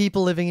have 3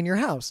 people living in your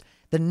house.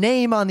 The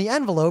name on the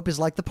envelope is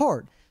like the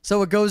port.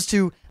 So it goes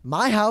to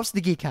my house,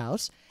 the Geek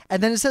House,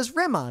 and then it says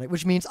RIM on it,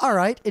 which means, all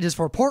right, it is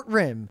for port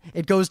RIM.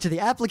 It goes to the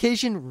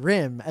application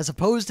RIM as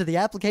opposed to the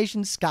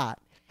application Scott.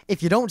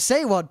 If you don't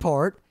say what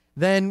port,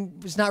 then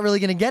it's not really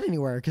going to get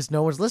anywhere because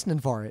no one's listening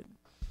for it.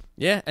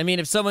 Yeah, I mean,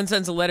 if someone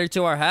sends a letter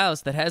to our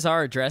house that has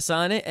our address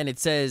on it and it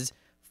says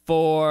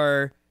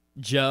for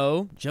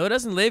Joe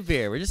doesn't live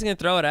here. We're just going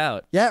to throw it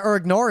out. Yeah, or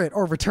ignore it,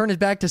 or return it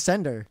back to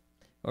sender.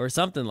 Or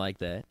something like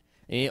that.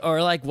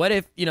 Or like, what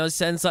if,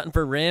 send something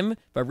for RIM,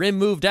 but RIM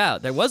moved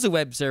out. There was a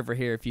web server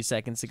here a few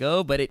seconds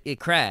ago, but it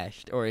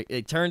crashed, or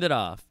it turned it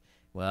off.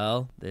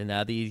 Well, then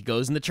now it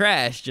goes in the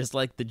trash, just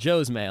like the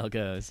Joe's mail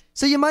goes.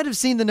 So you might have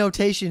seen the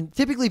notation.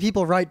 Typically,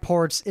 people write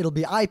ports. It'll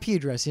be IP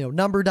address,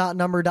 number,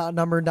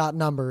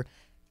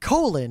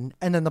 colon,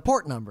 and then the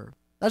port number.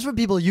 That's what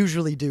people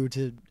usually do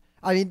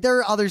there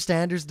are other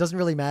standards. It doesn't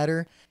really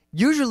matter.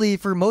 Usually,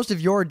 for most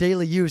of your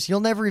daily use, you'll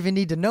never even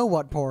need to know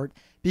what port,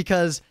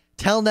 because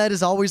Telnet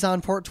is always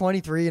on port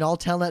 23, and all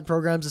Telnet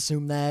programs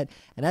assume that,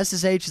 and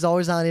SSH is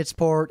always on its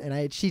port, and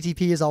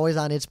HTTP is always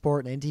on its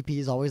port, and NTP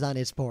is always on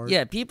its port.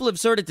 Yeah, people have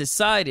sort of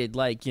decided,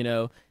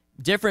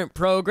 different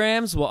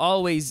programs will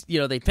always,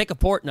 they pick a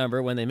port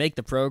number when they make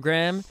the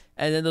program,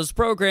 and then those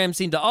programs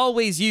seem to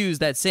always use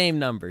that same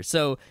number.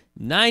 So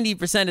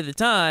 90% of the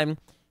time,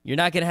 you're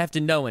not going to have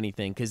to know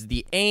anything, because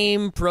the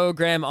AIM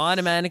program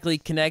automatically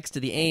connects to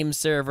the AIM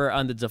server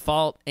on the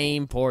default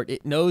AIM port.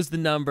 It knows the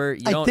number.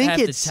 You don't have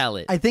to tell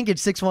it. I think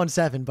it's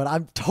 617, but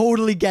I'm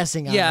totally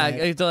guessing on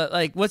that.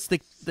 Yeah, what's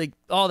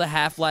all the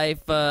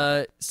Half-Life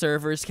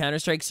servers,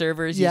 Counter-Strike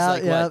servers use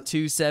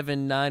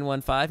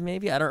 27915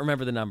 maybe? I don't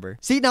remember the number.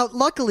 See, now,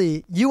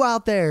 luckily, you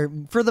out there,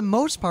 for the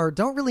most part,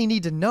 don't really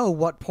need to know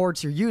what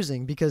ports you're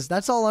using, because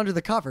that's all under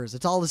the covers.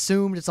 It's all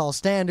assumed. It's all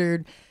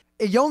standard.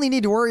 You only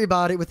need to worry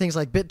about it with things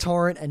like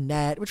BitTorrent and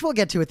NAT, which we'll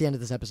get to at the end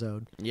of this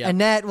episode. Yep. And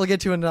NAT we'll get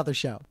to in another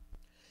show.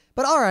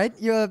 But all right,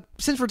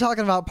 since we're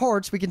talking about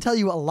ports, we can tell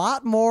you a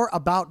lot more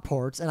about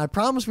ports, and I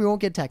promise we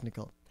won't get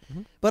technical.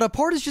 Mm-hmm. But a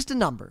port is just a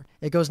number.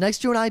 It goes next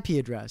to an IP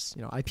address.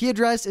 IP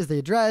address is the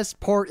address,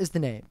 port is the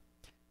name.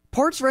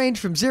 Ports range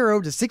from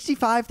 0 to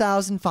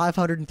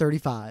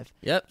 65,535.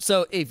 Yep,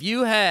 so if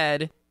you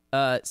had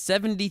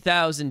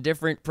 70,000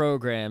 different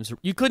programs,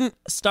 you couldn't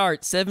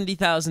start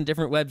 70,000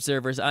 different web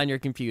servers on your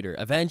computer.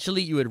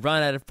 Eventually, you would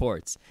run out of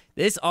ports.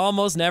 This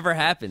almost never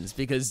happens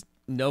because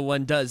no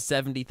one does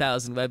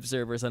 70,000 web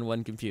servers on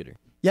one computer.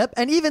 Yep,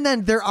 and even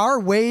then, there are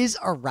ways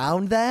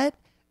around that.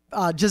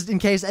 just in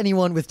case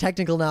anyone with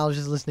technical knowledge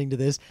is listening to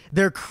this,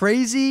 they're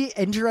crazy,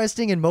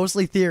 interesting, and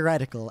mostly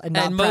theoretical and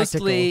not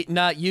practical. Mostly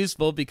not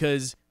useful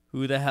because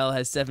who the hell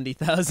has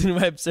 70,000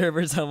 web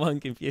servers on one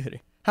computer?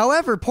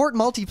 However, port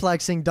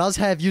multiplexing does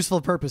have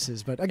useful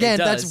purposes, but again,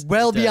 that's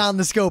well beyond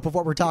the scope of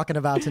what we're talking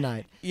about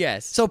tonight.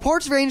 Yes. So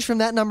ports range from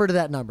that number to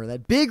that number,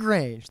 that big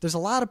range. There's a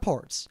lot of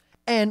ports.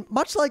 And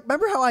much like,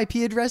 remember how IP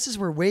addresses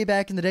were way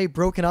back in the day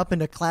broken up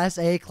into Class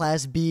A,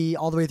 Class B,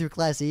 all the way through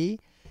Class E?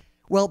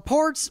 Well,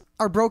 ports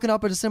are broken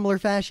up in a similar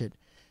fashion.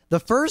 The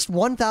first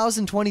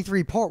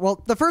 1,023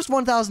 the first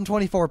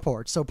 1,024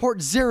 ports, so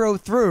port 0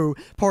 through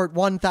port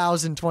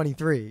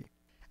 1,023.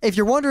 If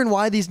you're wondering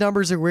why these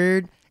numbers are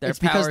weird, it's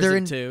because they're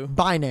in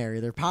binary.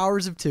 They're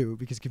powers of 2,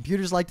 because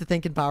computers like to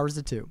think in powers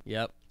of 2.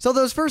 Yep. So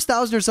those first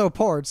 1,000 or so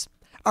ports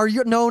are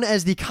known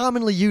as the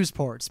commonly used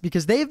ports,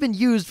 because they have been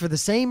used for the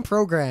same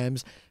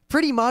programs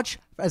pretty much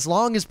as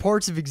long as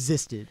ports have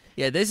existed.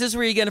 Yeah, this is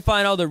where you're going to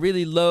find all the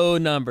really low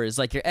numbers,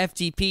 like your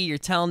FTP, your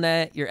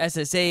Telnet, your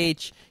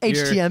SSH,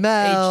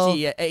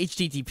 HTML.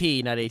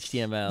 HTTP, not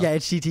HTML. Yeah,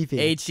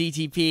 HTTP.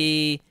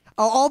 HTTP.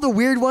 All the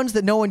weird ones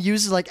that no one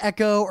uses, like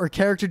Echo or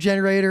Character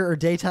Generator or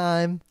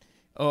Daytime.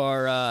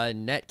 Or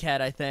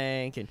Netcat, I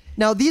think. And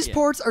now, these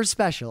ports are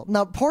special.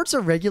 Now, ports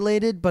are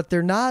regulated, but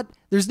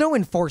there's no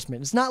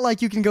enforcement. It's not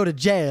like you can go to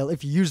jail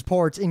if you use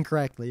ports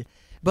incorrectly.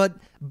 But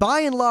by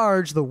and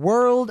large, the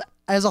world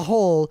as a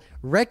whole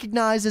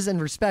recognizes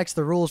and respects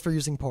the rules for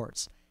using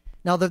ports.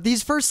 Now,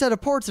 these first set of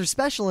ports are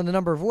special in a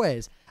number of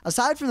ways.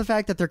 Aside from the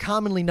fact that they're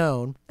commonly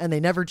known and they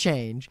never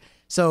change,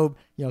 so,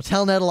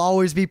 Telnet will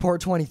always be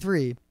port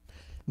 23,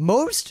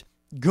 most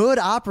good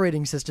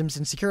operating systems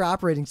and secure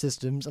operating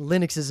systems,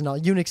 Linuxes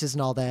and Unixes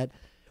and all that,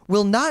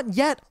 will not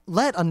yet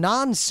let a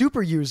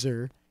non-super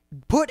user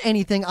put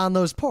anything on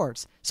those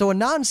ports. So a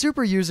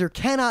non-super user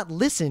cannot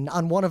listen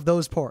on one of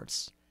those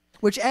ports,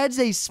 which adds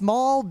a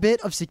small bit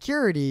of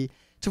security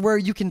to where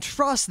you can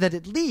trust that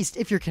at least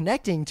if you're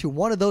connecting to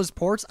one of those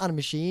ports on a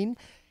machine,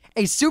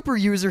 a super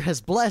user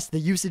has blessed the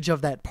usage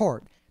of that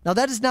port. Now,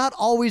 that is not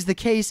always the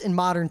case in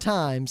modern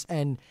times,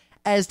 and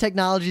as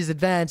technologies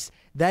advance,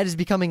 that is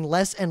becoming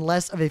less and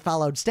less of a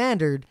followed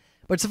standard.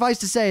 But suffice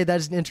to say, that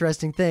is an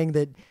interesting thing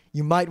that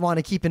you might want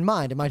to keep in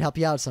mind. It might help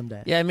you out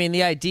someday. Yeah, I mean,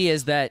 the idea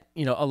is that,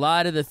 a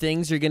lot of the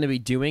things you're going to be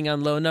doing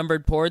on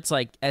low-numbered ports,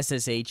 like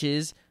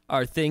SSHs,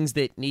 are things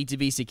that need to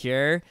be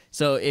secure.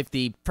 So if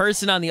the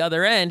person on the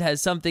other end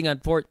has something on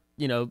port,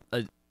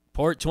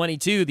 port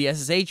 22, the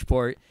SSH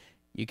port,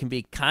 you can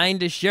be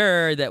kind of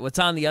sure that what's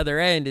on the other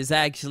end is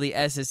actually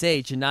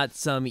SSH and not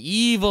some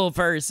evil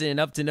person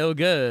up to no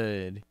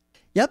good.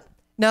 Yep.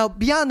 Now,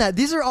 beyond that,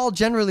 these are all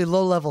generally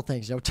low-level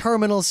things.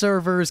 Terminal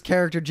servers,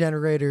 character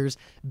generators,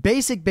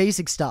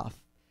 basic stuff.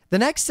 The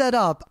next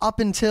setup, up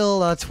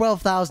until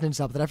 12,000 and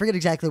something, I forget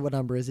exactly what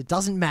number it is, it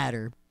doesn't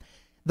matter.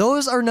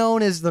 Those are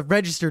known as the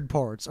registered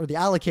ports, or the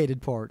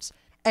allocated ports.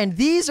 And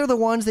these are the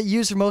ones that you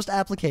use for most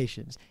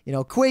applications.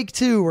 Quake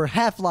 2 or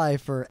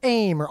Half-Life or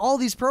AIM or all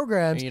these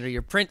programs.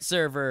 Your print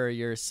server,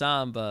 your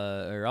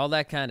Samba, or all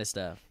that kind of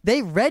stuff.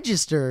 They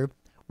register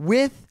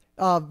with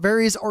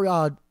various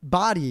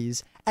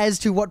bodies as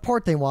to what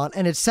port they want,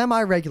 and it's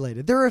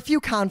semi-regulated. There are a few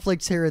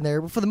conflicts here and there,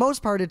 but for the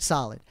most part, it's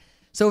solid.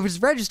 So if it's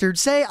registered,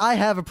 say I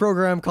have a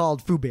program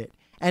called FooBit,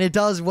 and it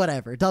does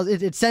whatever.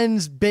 It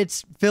sends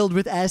bits filled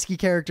with ASCII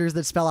characters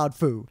that spell out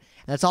foo.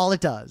 That's all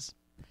it does.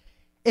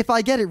 If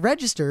I get it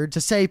registered to,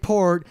 say,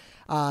 port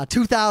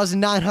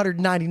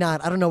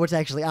 2,999, I don't know what's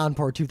actually on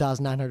port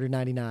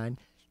 2,999,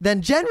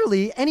 then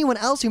generally anyone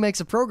else who makes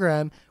a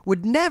program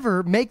would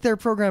never make their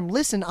program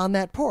listen on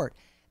that port.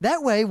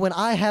 That way, when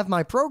I have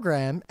my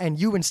program and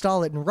you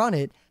install it and run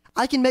it,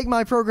 I can make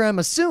my program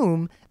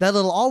assume that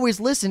it'll always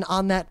listen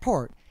on that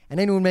port. And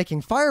anyone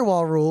making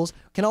firewall rules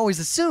can always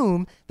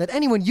assume that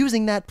anyone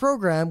using that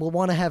program will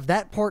want to have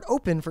that port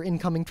open for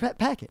incoming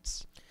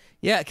packets.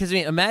 Yeah, because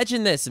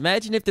imagine this.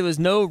 Imagine if there was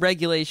no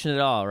regulation at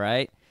all,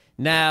 right?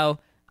 Now,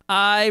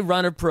 I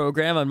run a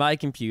program on my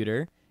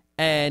computer,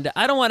 and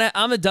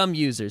I'm a dumb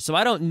user, so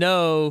I don't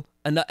know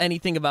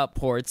anything about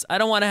ports. I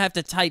don't want to have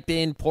to type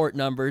in port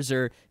numbers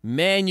or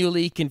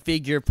manually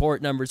configure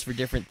port numbers for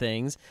different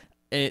things.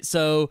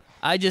 So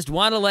I just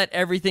want to let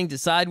everything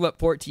decide what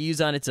port to use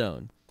on its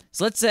own.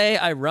 So let's say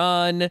I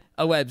run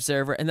a web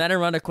server, and then I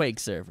run a Quake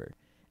server.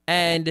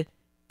 And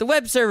the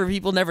web server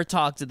people never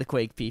talked to the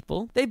Quake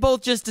people. They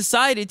both just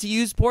decided to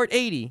use port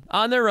 80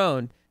 on their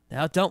own.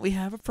 Now, don't we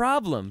have a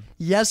problem?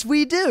 Yes,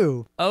 we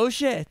do. Oh,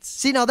 shit.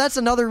 See, now that's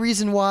another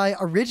reason why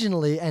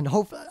originally, and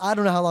I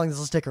don't know how long this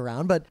will stick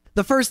around, but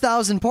the first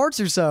 1,000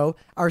 ports or so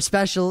are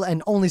special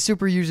and only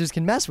super users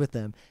can mess with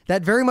them.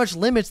 That very much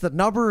limits the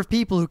number of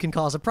people who can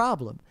cause a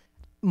problem.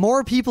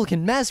 More people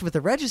can mess with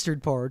the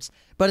registered ports,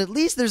 but at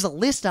least there's a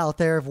list out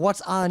there of what's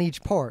on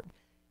each port.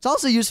 It's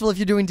also useful if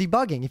you're doing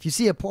debugging. If you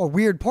see a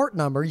weird port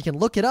number, you can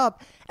look it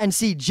up and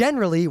see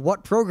generally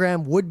what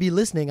program would be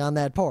listening on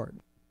that port.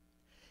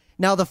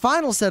 Now, the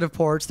final set of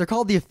ports, they're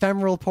called the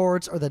ephemeral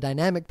ports or the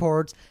dynamic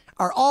ports,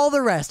 are all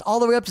the rest, all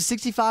the way up to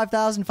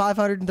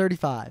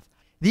 65,535.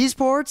 These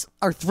ports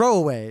are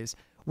throwaways.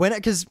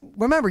 Because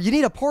remember, you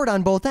need a port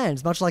on both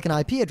ends, much like an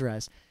IP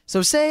address.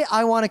 So say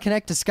I want to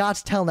connect to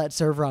Scott's Telnet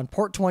server on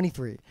port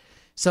 23.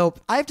 So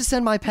I have to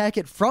send my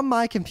packet from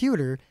my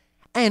computer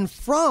and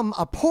from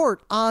a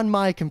port on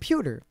my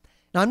computer.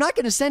 Now, I'm not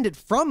going to send it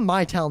from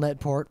my Telnet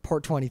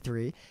port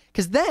 23,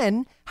 because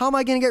then how am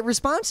I going to get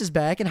responses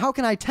back? And how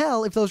can I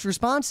tell if those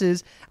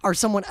responses are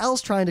someone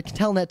else trying to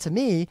Telnet to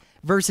me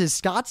versus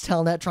Scott's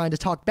Telnet trying to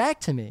talk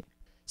back to me?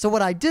 So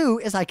what I do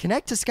is I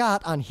connect to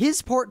Scott on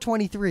his port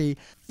 23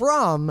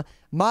 from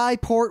my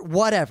port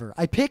whatever.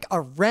 I pick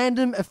a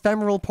random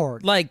ephemeral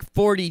port. Like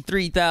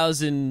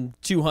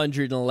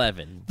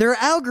 43,211. There are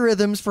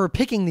algorithms for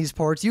picking these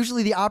ports.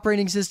 Usually the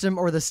operating system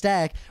or the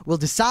stack will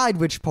decide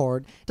which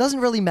port.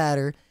 Doesn't really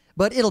matter,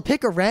 but it'll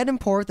pick a random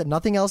port that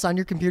nothing else on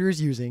your computer is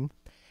using,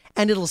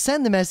 and it'll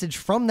send the message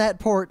from that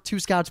port to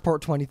Scott's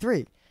port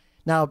 23.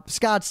 Now,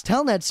 Scott's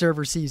Telnet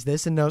server sees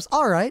this and knows,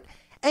 all right,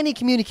 any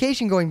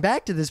communication going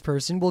back to this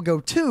person will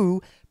go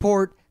to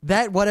port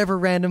that whatever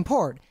random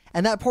port.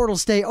 And that port will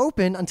stay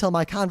open until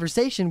my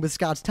conversation with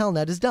Scott's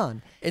Telnet is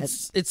done.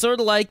 It's sort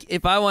of like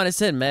if I want to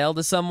send mail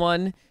to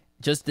someone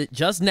just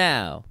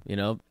now,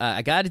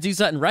 I got to do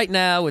something right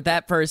now with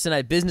that person. I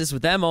have business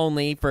with them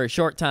only for a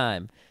short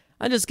time.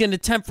 I'm just going to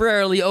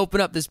temporarily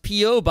open up this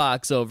P.O.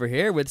 box over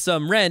here with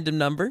some random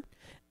number,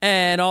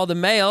 and all the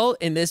mail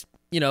in this,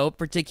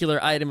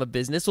 particular item of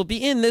business will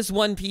be in this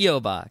one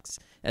P.O. box.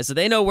 And so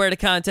they know where to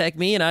contact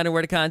me, and I know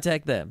where to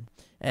contact them.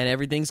 And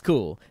everything's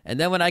cool. And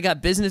then when I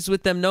got business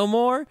with them no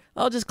more,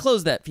 I'll just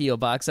close that P.O.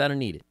 box. I don't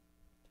need it.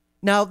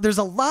 Now, there's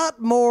a lot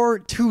more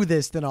to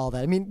this than all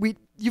that. I mean,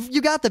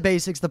 you got the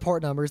basics, the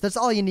port numbers. That's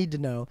all you need to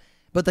know.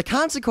 But the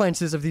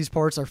consequences of these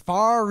ports are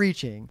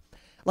far-reaching.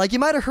 Like, you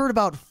might have heard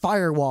about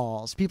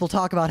firewalls. People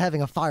talk about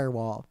having a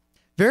firewall.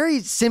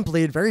 Very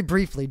simply and very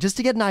briefly, just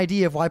to get an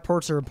idea of why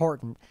ports are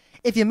important.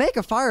 If you make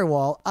a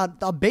firewall,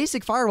 a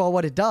basic firewall,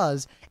 what it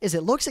does is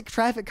it looks at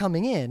traffic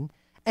coming in,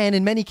 and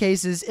in many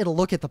cases, it'll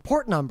look at the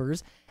port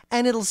numbers,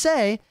 and it'll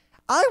say,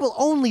 I will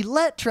only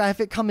let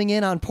traffic coming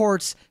in on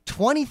ports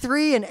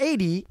 23 and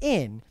 80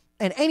 in,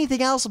 and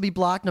anything else will be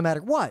blocked no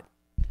matter what.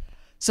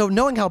 So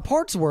knowing how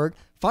ports work,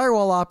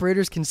 firewall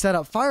operators can set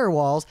up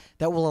firewalls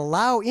that will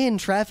allow in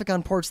traffic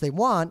on ports they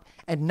want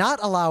and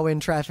not allow in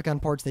traffic on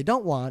ports they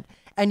don't want,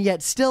 and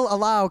yet still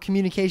allow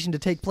communication to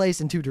take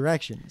place in two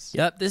directions.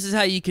 Yep, this is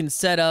how you can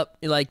set up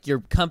like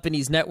your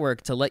company's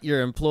network to let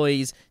your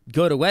employees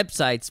go to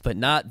websites but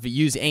not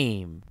use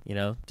AIM,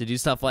 to do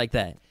stuff like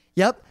that.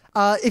 Yep.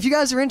 If you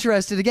guys are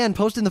interested, again,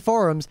 post in the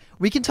forums.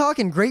 We can talk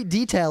in great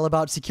detail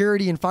about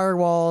security and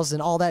firewalls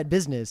and all that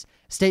business.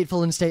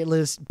 Stateful and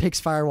stateless,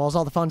 PIX firewalls,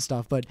 all the fun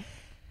stuff, but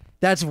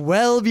that's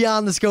well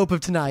beyond the scope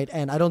of tonight,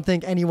 and I don't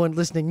think anyone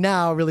listening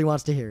now really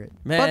wants to hear it.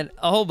 Man,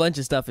 a whole bunch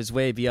of stuff is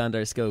way beyond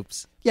our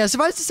scopes. Yeah,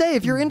 suffice to say,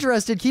 if you're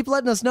interested, keep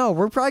letting us know.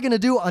 We're probably going to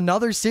do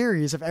another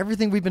series of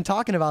everything we've been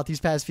talking about these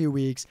past few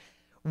weeks.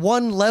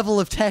 One level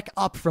of tech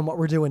up from what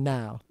we're doing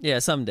now. Yeah,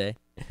 someday.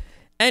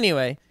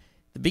 Anyway,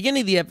 the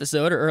beginning of the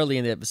episode, or early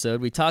in the episode,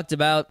 we talked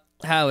about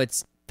how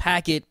it's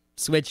packet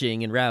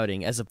switching and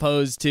routing as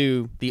opposed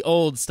to the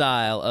old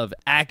style of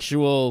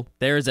actual,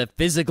 there's a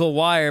physical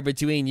wire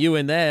between you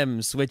and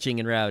them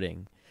switching and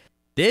routing.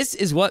 This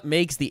is what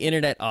makes the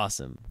internet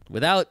awesome.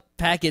 Without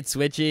packet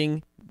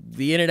switching,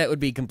 the internet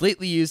would be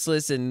completely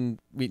useless and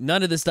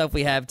none of the stuff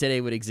we have today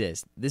would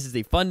exist. This is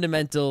a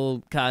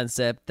fundamental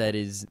concept that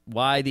is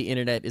why the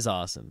internet is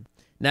awesome.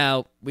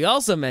 Now, we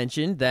also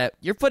mentioned that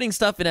you're putting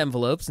stuff in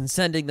envelopes and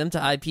sending them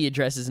to IP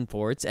addresses and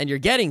ports, and you're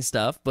getting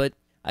stuff, but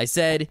I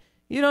said,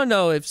 you don't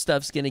know if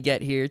stuff's going to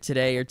get here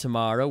today or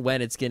tomorrow,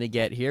 when it's going to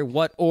get here,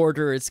 what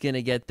order it's going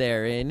to get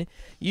there in.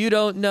 You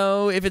don't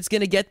know if it's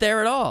going to get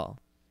there at all.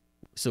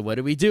 So what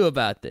do we do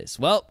about this?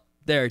 Well,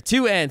 there are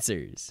two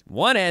answers.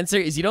 One answer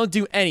is you don't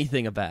do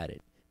anything about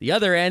it. The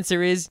other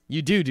answer is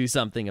you do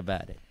something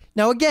about it.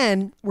 Now,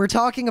 again, we're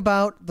talking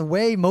about the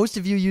way most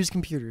of you use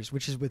computers,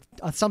 which is with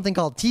something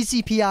called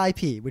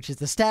TCP/IP, which is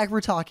the stack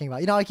we're talking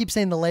about. I keep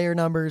saying the layer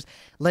numbers,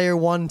 layer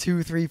 1,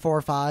 2, 3,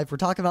 4, 5. We're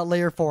talking about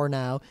layer 4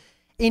 now.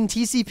 In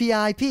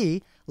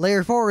TCP/IP,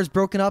 layer 4 is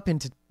broken up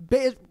into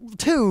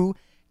two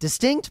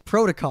distinct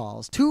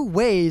protocols, two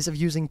ways of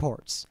using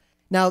ports.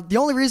 Now, the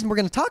only reason we're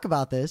going to talk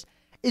about this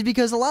is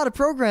because a lot of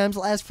programs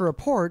will ask for a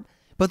port,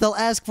 but they'll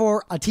ask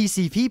for a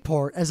TCP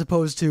port as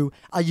opposed to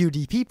a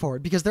UDP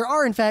port, because there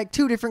are, in fact,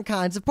 two different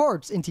kinds of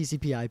ports in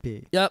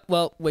TCP/IP. Yep,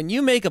 well, when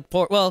you make a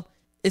port,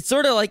 it's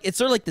sort of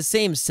like the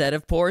same set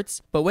of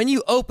ports, but when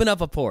you open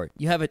up a port,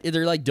 you have it,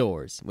 they're like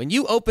doors. When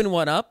you open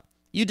one up,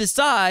 you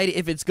decide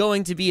if it's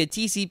going to be a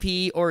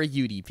TCP or a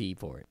UDP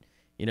port.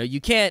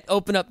 You can't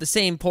open up the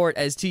same port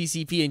as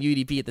TCP and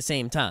UDP at the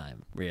same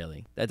time,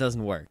 really. That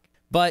doesn't work.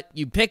 But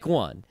you pick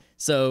one.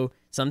 So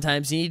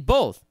sometimes you need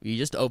both. You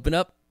just open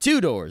up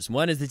two doors.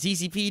 One is the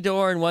TCP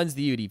door and one's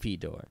the UDP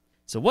door.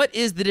 So what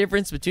is the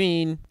difference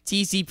between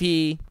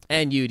TCP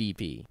and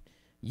UDP?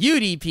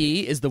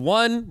 UDP is the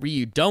one where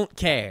you don't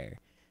care.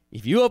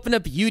 If you open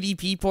up a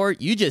UDP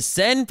port, you just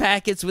send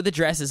packets with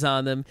addresses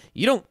on them.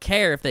 You don't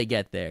care if they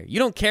get there. You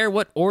don't care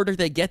what order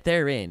they get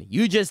there in.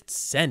 You just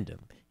send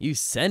them. You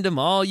send them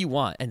all you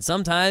want, and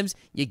sometimes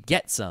you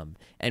get some.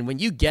 And when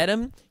you get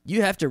them,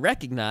 you have to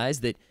recognize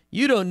that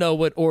you don't know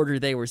what order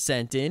they were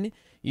sent in.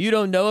 You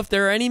don't know if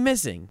there are any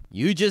missing.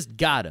 You just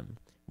got them.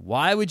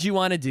 Why would you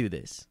want to do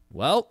this?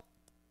 Well,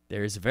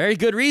 there's a very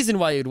good reason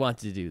why you'd want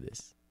to do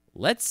this.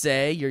 Let's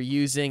say you're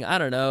using, I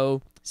don't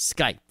know,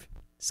 Skype.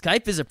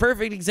 Skype is a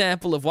perfect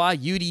example of why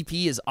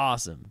UDP is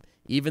awesome,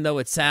 even though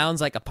it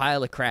sounds like a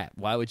pile of crap.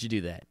 Why would you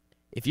do that?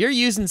 If you're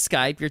using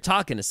Skype, you're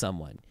talking to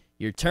someone.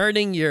 You're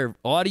turning your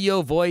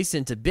audio voice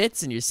into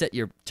bits, and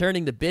you're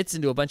turning the bits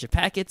into a bunch of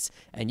packets,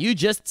 and you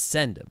just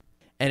send them.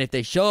 And if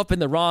they show up in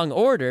the wrong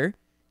order,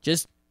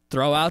 just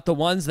throw out the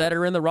ones that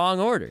are in the wrong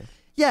order.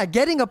 Yeah,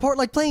 getting a port,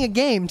 like playing a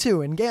game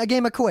too, and a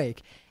game of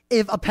Quake.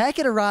 If a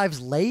packet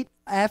arrives late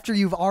after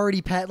you've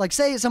already, like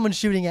say someone's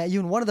shooting at you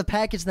and one of the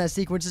packets in that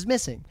sequence is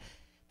missing.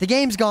 The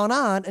game's gone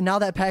on, and now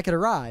that packet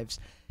arrives.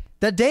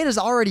 That data's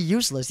already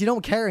useless. You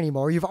don't care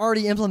anymore. You've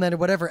already implemented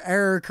whatever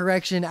error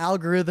correction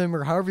algorithm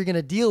or however you're going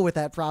to deal with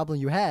that problem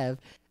you have.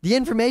 The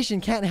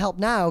information can't help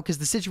now because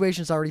the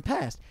situation's already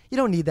passed. You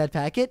don't need that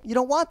packet. You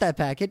don't want that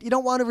packet. You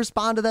don't want to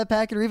respond to that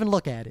packet or even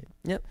look at it.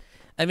 Yep.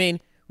 I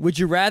mean, would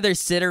you rather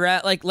sit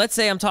around, like, let's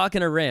say I'm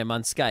talking to Rim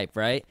on Skype,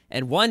 right?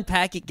 And one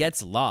packet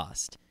gets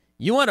lost.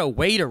 You want to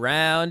wait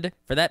around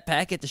for that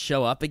packet to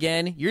show up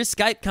again? Your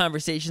Skype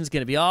conversation's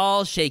going to be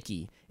all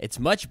shaky. It's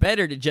much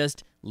better to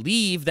just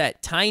leave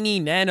that tiny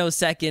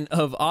nanosecond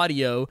of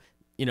audio,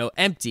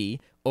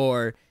 empty,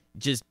 or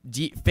just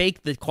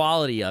fake the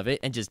quality of it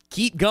and just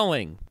keep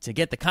going to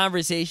get the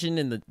conversation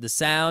and the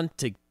sound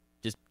to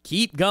just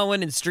keep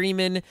going and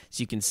streaming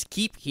so you can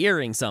keep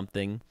hearing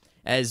something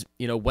as,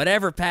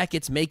 whatever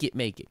packets make it.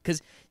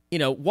 Because,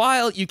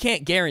 while you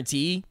can't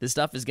guarantee the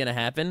stuff is going to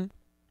happen,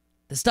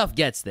 the stuff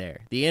gets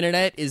there. The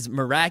internet is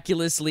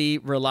miraculously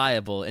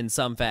reliable in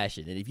some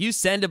fashion. And if you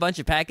send a bunch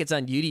of packets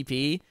on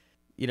UDP,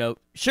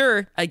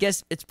 sure, I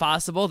guess it's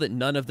possible that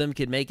none of them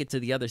could make it to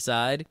the other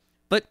side.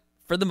 But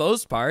for the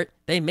most part,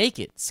 they make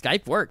it.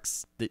 Skype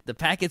works. The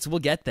packets will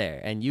get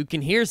there, and you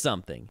can hear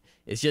something.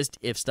 It's just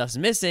if stuff's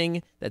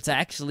missing, that's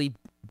actually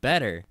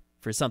better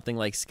for something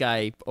like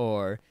Skype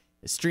or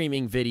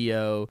streaming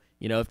video.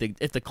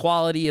 If the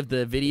quality of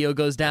the video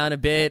goes down a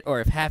bit, or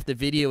if half the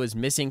video is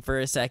missing for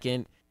a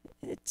second,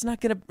 it's not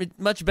going to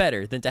much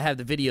better than to have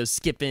the video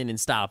skip in and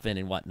stop in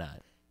and whatnot.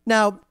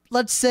 Now,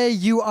 let's say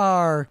you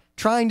are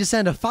trying to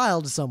send a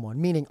file to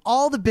someone, meaning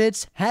all the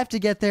bits have to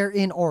get there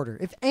in order.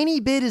 If any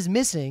bit is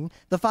missing,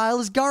 the file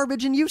is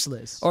garbage and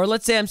useless. Or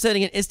let's say I'm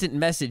sending an instant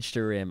message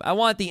to Rim. I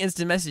want the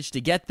instant message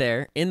to get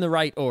there in the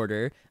right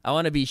order. I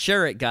want to be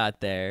sure it got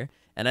there.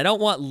 And I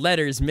don't want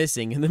letters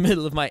missing in the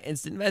middle of my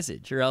instant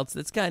message, or else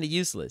that's kind of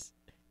useless.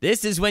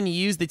 This is when you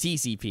use the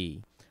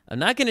TCP. I'm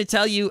not going to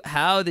tell you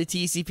how the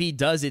TCP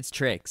does its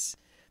tricks,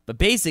 but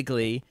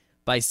basically,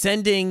 by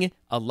sending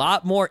a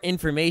lot more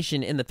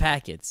information in the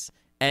packets,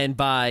 and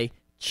by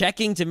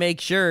checking to make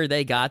sure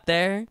they got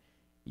there,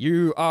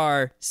 you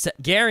are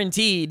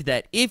guaranteed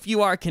that if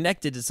you are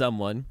connected to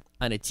someone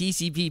on a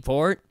TCP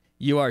port,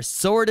 you are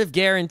sort of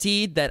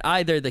guaranteed that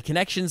either the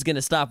connection's going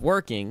to stop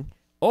working,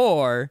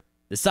 or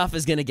the stuff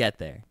is going to get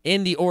there,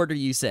 in the order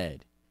you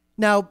said.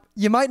 Now,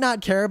 you might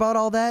not care about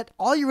all that.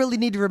 All you really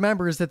need to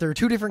remember is that there are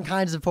two different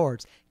kinds of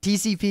ports,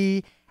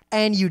 TCP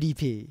and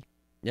UDP.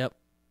 Yep.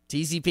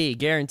 TCP,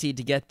 guaranteed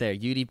to get there.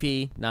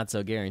 UDP, not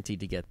so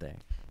guaranteed to get there.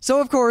 So,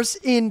 of course,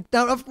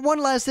 now, one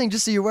last thing,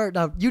 just so you're aware.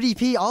 Now,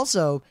 UDP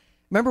also,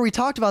 remember we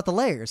talked about the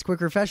layers.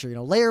 Quick refresher.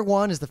 Layer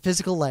 1 is the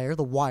physical layer,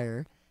 the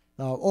wire,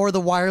 or the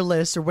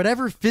wireless, or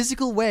whatever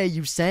physical way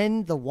you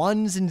send the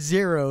ones and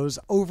zeros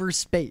over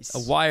space. A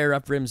wire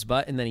up Rim's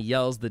butt, and then he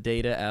yells the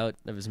data out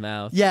of his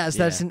mouth. Yes,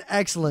 that's an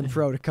excellent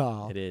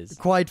protocol. It is.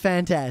 Quite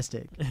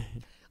fantastic.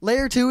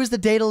 Layer 2 is the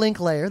data link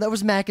layer. That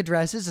was MAC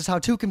addresses. That's how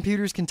two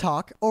computers can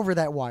talk over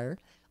that wire.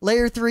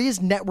 Layer 3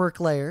 is network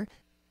layer.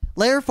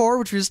 Layer 4,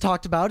 which we just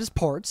talked about, is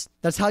ports.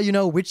 That's how you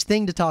know which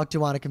thing to talk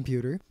to on a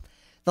computer.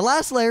 The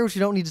last layer, which we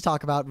don't need to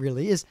talk about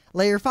really, is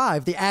Layer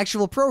 5, the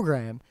actual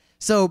program.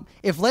 So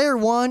if Layer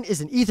 1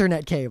 is an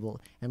Ethernet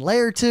cable, and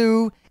Layer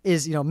 2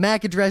 is,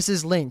 MAC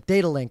addresses, link,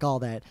 data link, all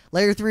that.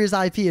 Layer 3 is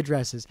IP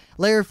addresses.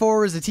 Layer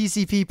 4 is a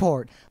TCP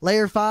port.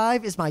 Layer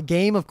 5 is my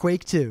game of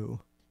Quake 2.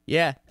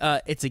 Yeah,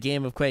 it's a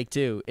game of Quake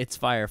 2. It's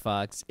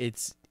Firefox.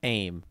 It's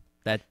AIM.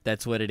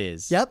 That's what it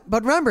is. Yep,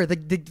 but remember,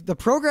 the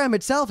program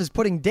itself is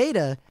putting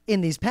data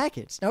in these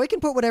packets. Now, it can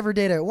put whatever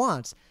data it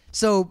wants.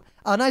 So,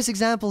 a nice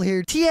example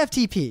here,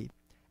 TFTP,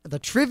 the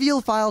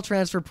Trivial File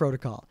Transfer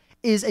Protocol,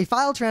 is a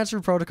file transfer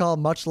protocol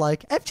much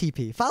like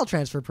FTP, File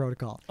Transfer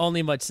Protocol.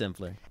 Only much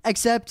simpler.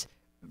 Except,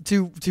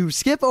 to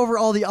skip over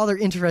all the other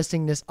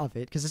interestingness of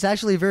it, because it's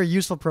actually a very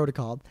useful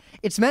protocol,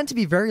 it's meant to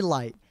be very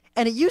light,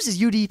 and it uses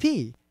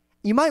UDP.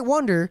 You might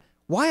wonder,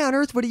 why on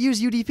earth would it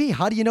use UDP?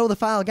 How do you know the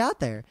file got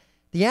there?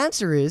 The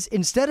answer is,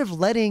 instead of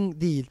letting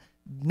the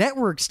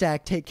network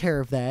stack take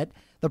care of that,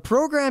 the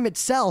program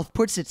itself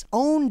puts its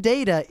own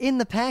data in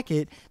the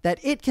packet that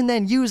it can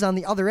then use on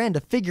the other end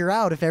to figure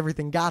out if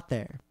everything got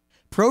there.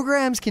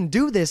 Programs can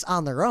do this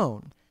on their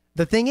own,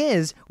 The thing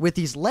is, with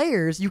these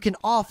layers, you can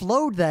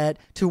offload that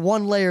to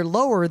one layer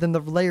lower than the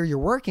layer you're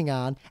working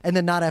on and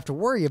then not have to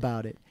worry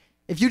about it.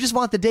 If you just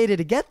want the data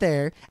to get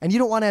there and you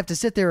don't want to have to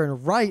sit there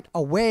and write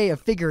a way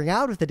of figuring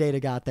out if the data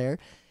got there,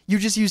 you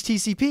just use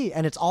TCP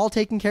and it's all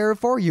taken care of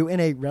for you in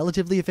a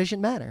relatively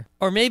efficient manner.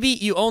 Or maybe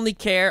you only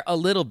care a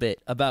little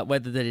bit about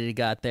whether the data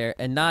got there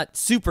and not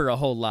super a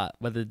whole lot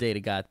whether the data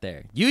got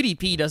there.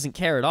 UDP doesn't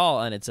care at all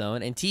on its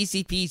own, and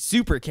TCP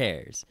super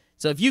cares.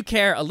 So if you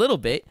care a little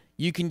bit,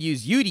 you can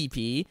use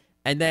UDP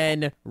and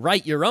then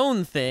write your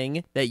own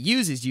thing that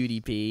uses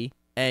UDP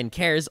and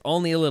cares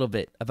only a little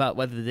bit about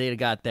whether the data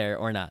got there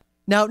or not.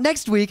 Now,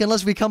 next week,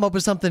 unless we come up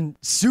with something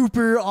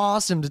super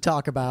awesome to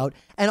talk about,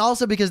 and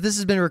also because this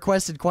has been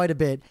requested quite a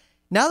bit,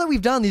 now that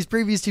we've done these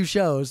previous two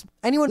shows,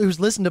 anyone who's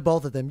listened to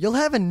both of them, you'll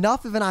have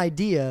enough of an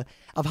idea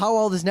of how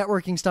all this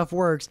networking stuff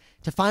works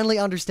to finally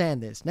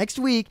understand this. Next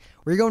week,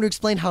 we're going to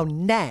explain how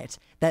NAT,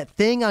 that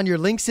thing on your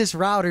Linksys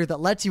router that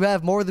lets you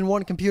have more than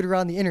one computer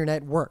on the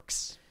internet,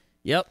 works.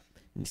 Yep.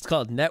 It's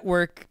called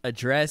Network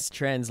Address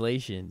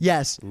Translation.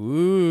 Yes.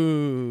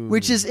 Ooh.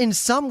 Which is in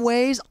some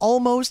ways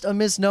almost a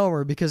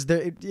misnomer because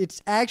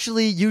it's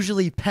actually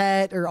usually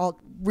PET or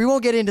all. We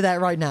won't get into that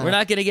right now. We're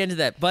not going to get into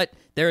that, but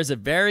there is a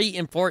very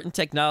important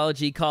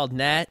technology called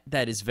NAT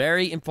that is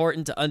very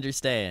important to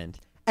understand.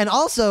 And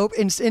also,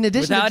 in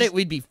addition without it,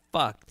 we'd be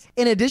fucked.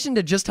 In addition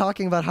to just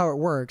talking about how it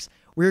works,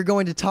 we're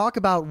going to talk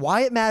about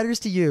why it matters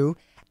to you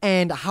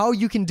and how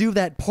you can do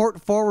that port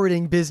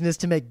forwarding business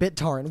to make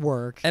BitTorrent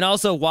work. And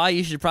also why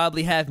you should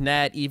probably have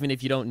NAT even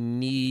if you don't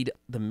need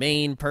the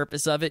main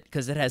purpose of it,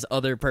 because it has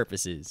other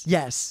purposes.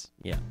 Yes.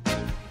 Yeah.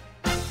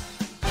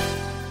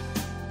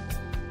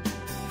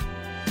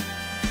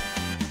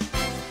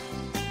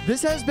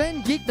 This has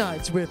been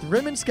Geeknights with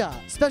Rim and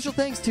Scott. Special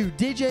thanks to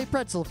DJ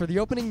Pretzel for the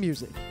opening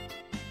music.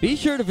 Be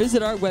sure to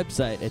visit our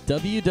website at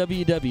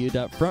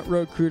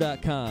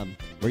www.frontrowcrew.com,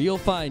 where you'll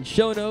find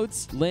show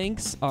notes,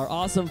 links, our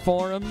awesome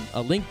forum,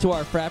 a link to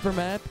our Frapper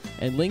map,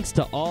 and links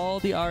to all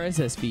the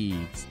RSS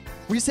feeds.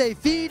 We say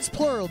feeds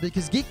plural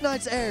because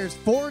Geeknights airs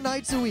 4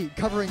 nights a week,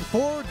 covering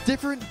 4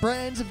 different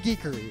brands of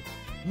geekery.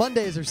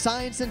 Mondays are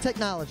science and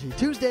technology.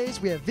 Tuesdays,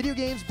 we have video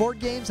games, board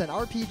games, and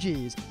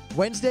RPGs.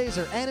 Wednesdays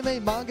are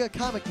anime, manga,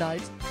 comic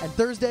nights. And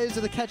Thursdays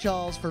are the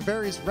catch-alls for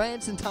various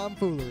rants and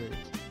tomfoolery.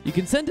 You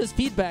can send us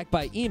feedback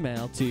by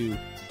email to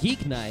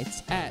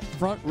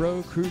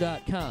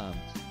geeknights@frontrowcrew.com.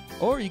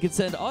 Or you can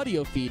send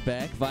audio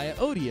feedback via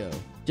audio.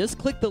 Just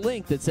click the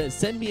link that says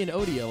Send Me an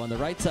Audio on the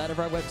right side of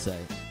our website.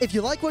 If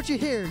you like what you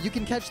hear, you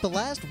can catch the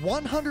last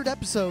 100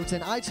 episodes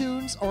in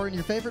iTunes or in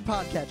your favorite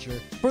podcatcher.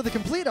 For the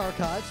complete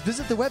archives,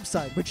 visit the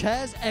website, which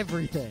has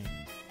everything.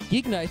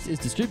 Geeknights is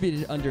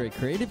distributed under a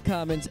Creative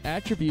Commons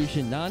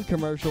Attribution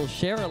Non-Commercial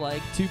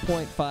Share-alike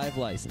 2.5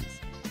 license.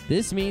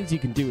 This means you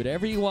can do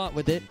whatever you want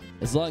with it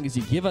as long as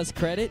you give us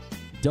credit,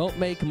 don't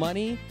make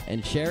money,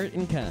 and share it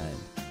in kind.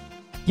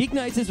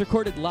 Geeknights is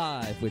recorded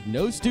live with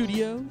no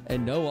studio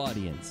and no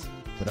audience.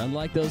 But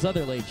unlike those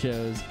other late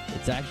shows,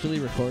 it's actually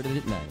recorded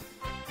at night.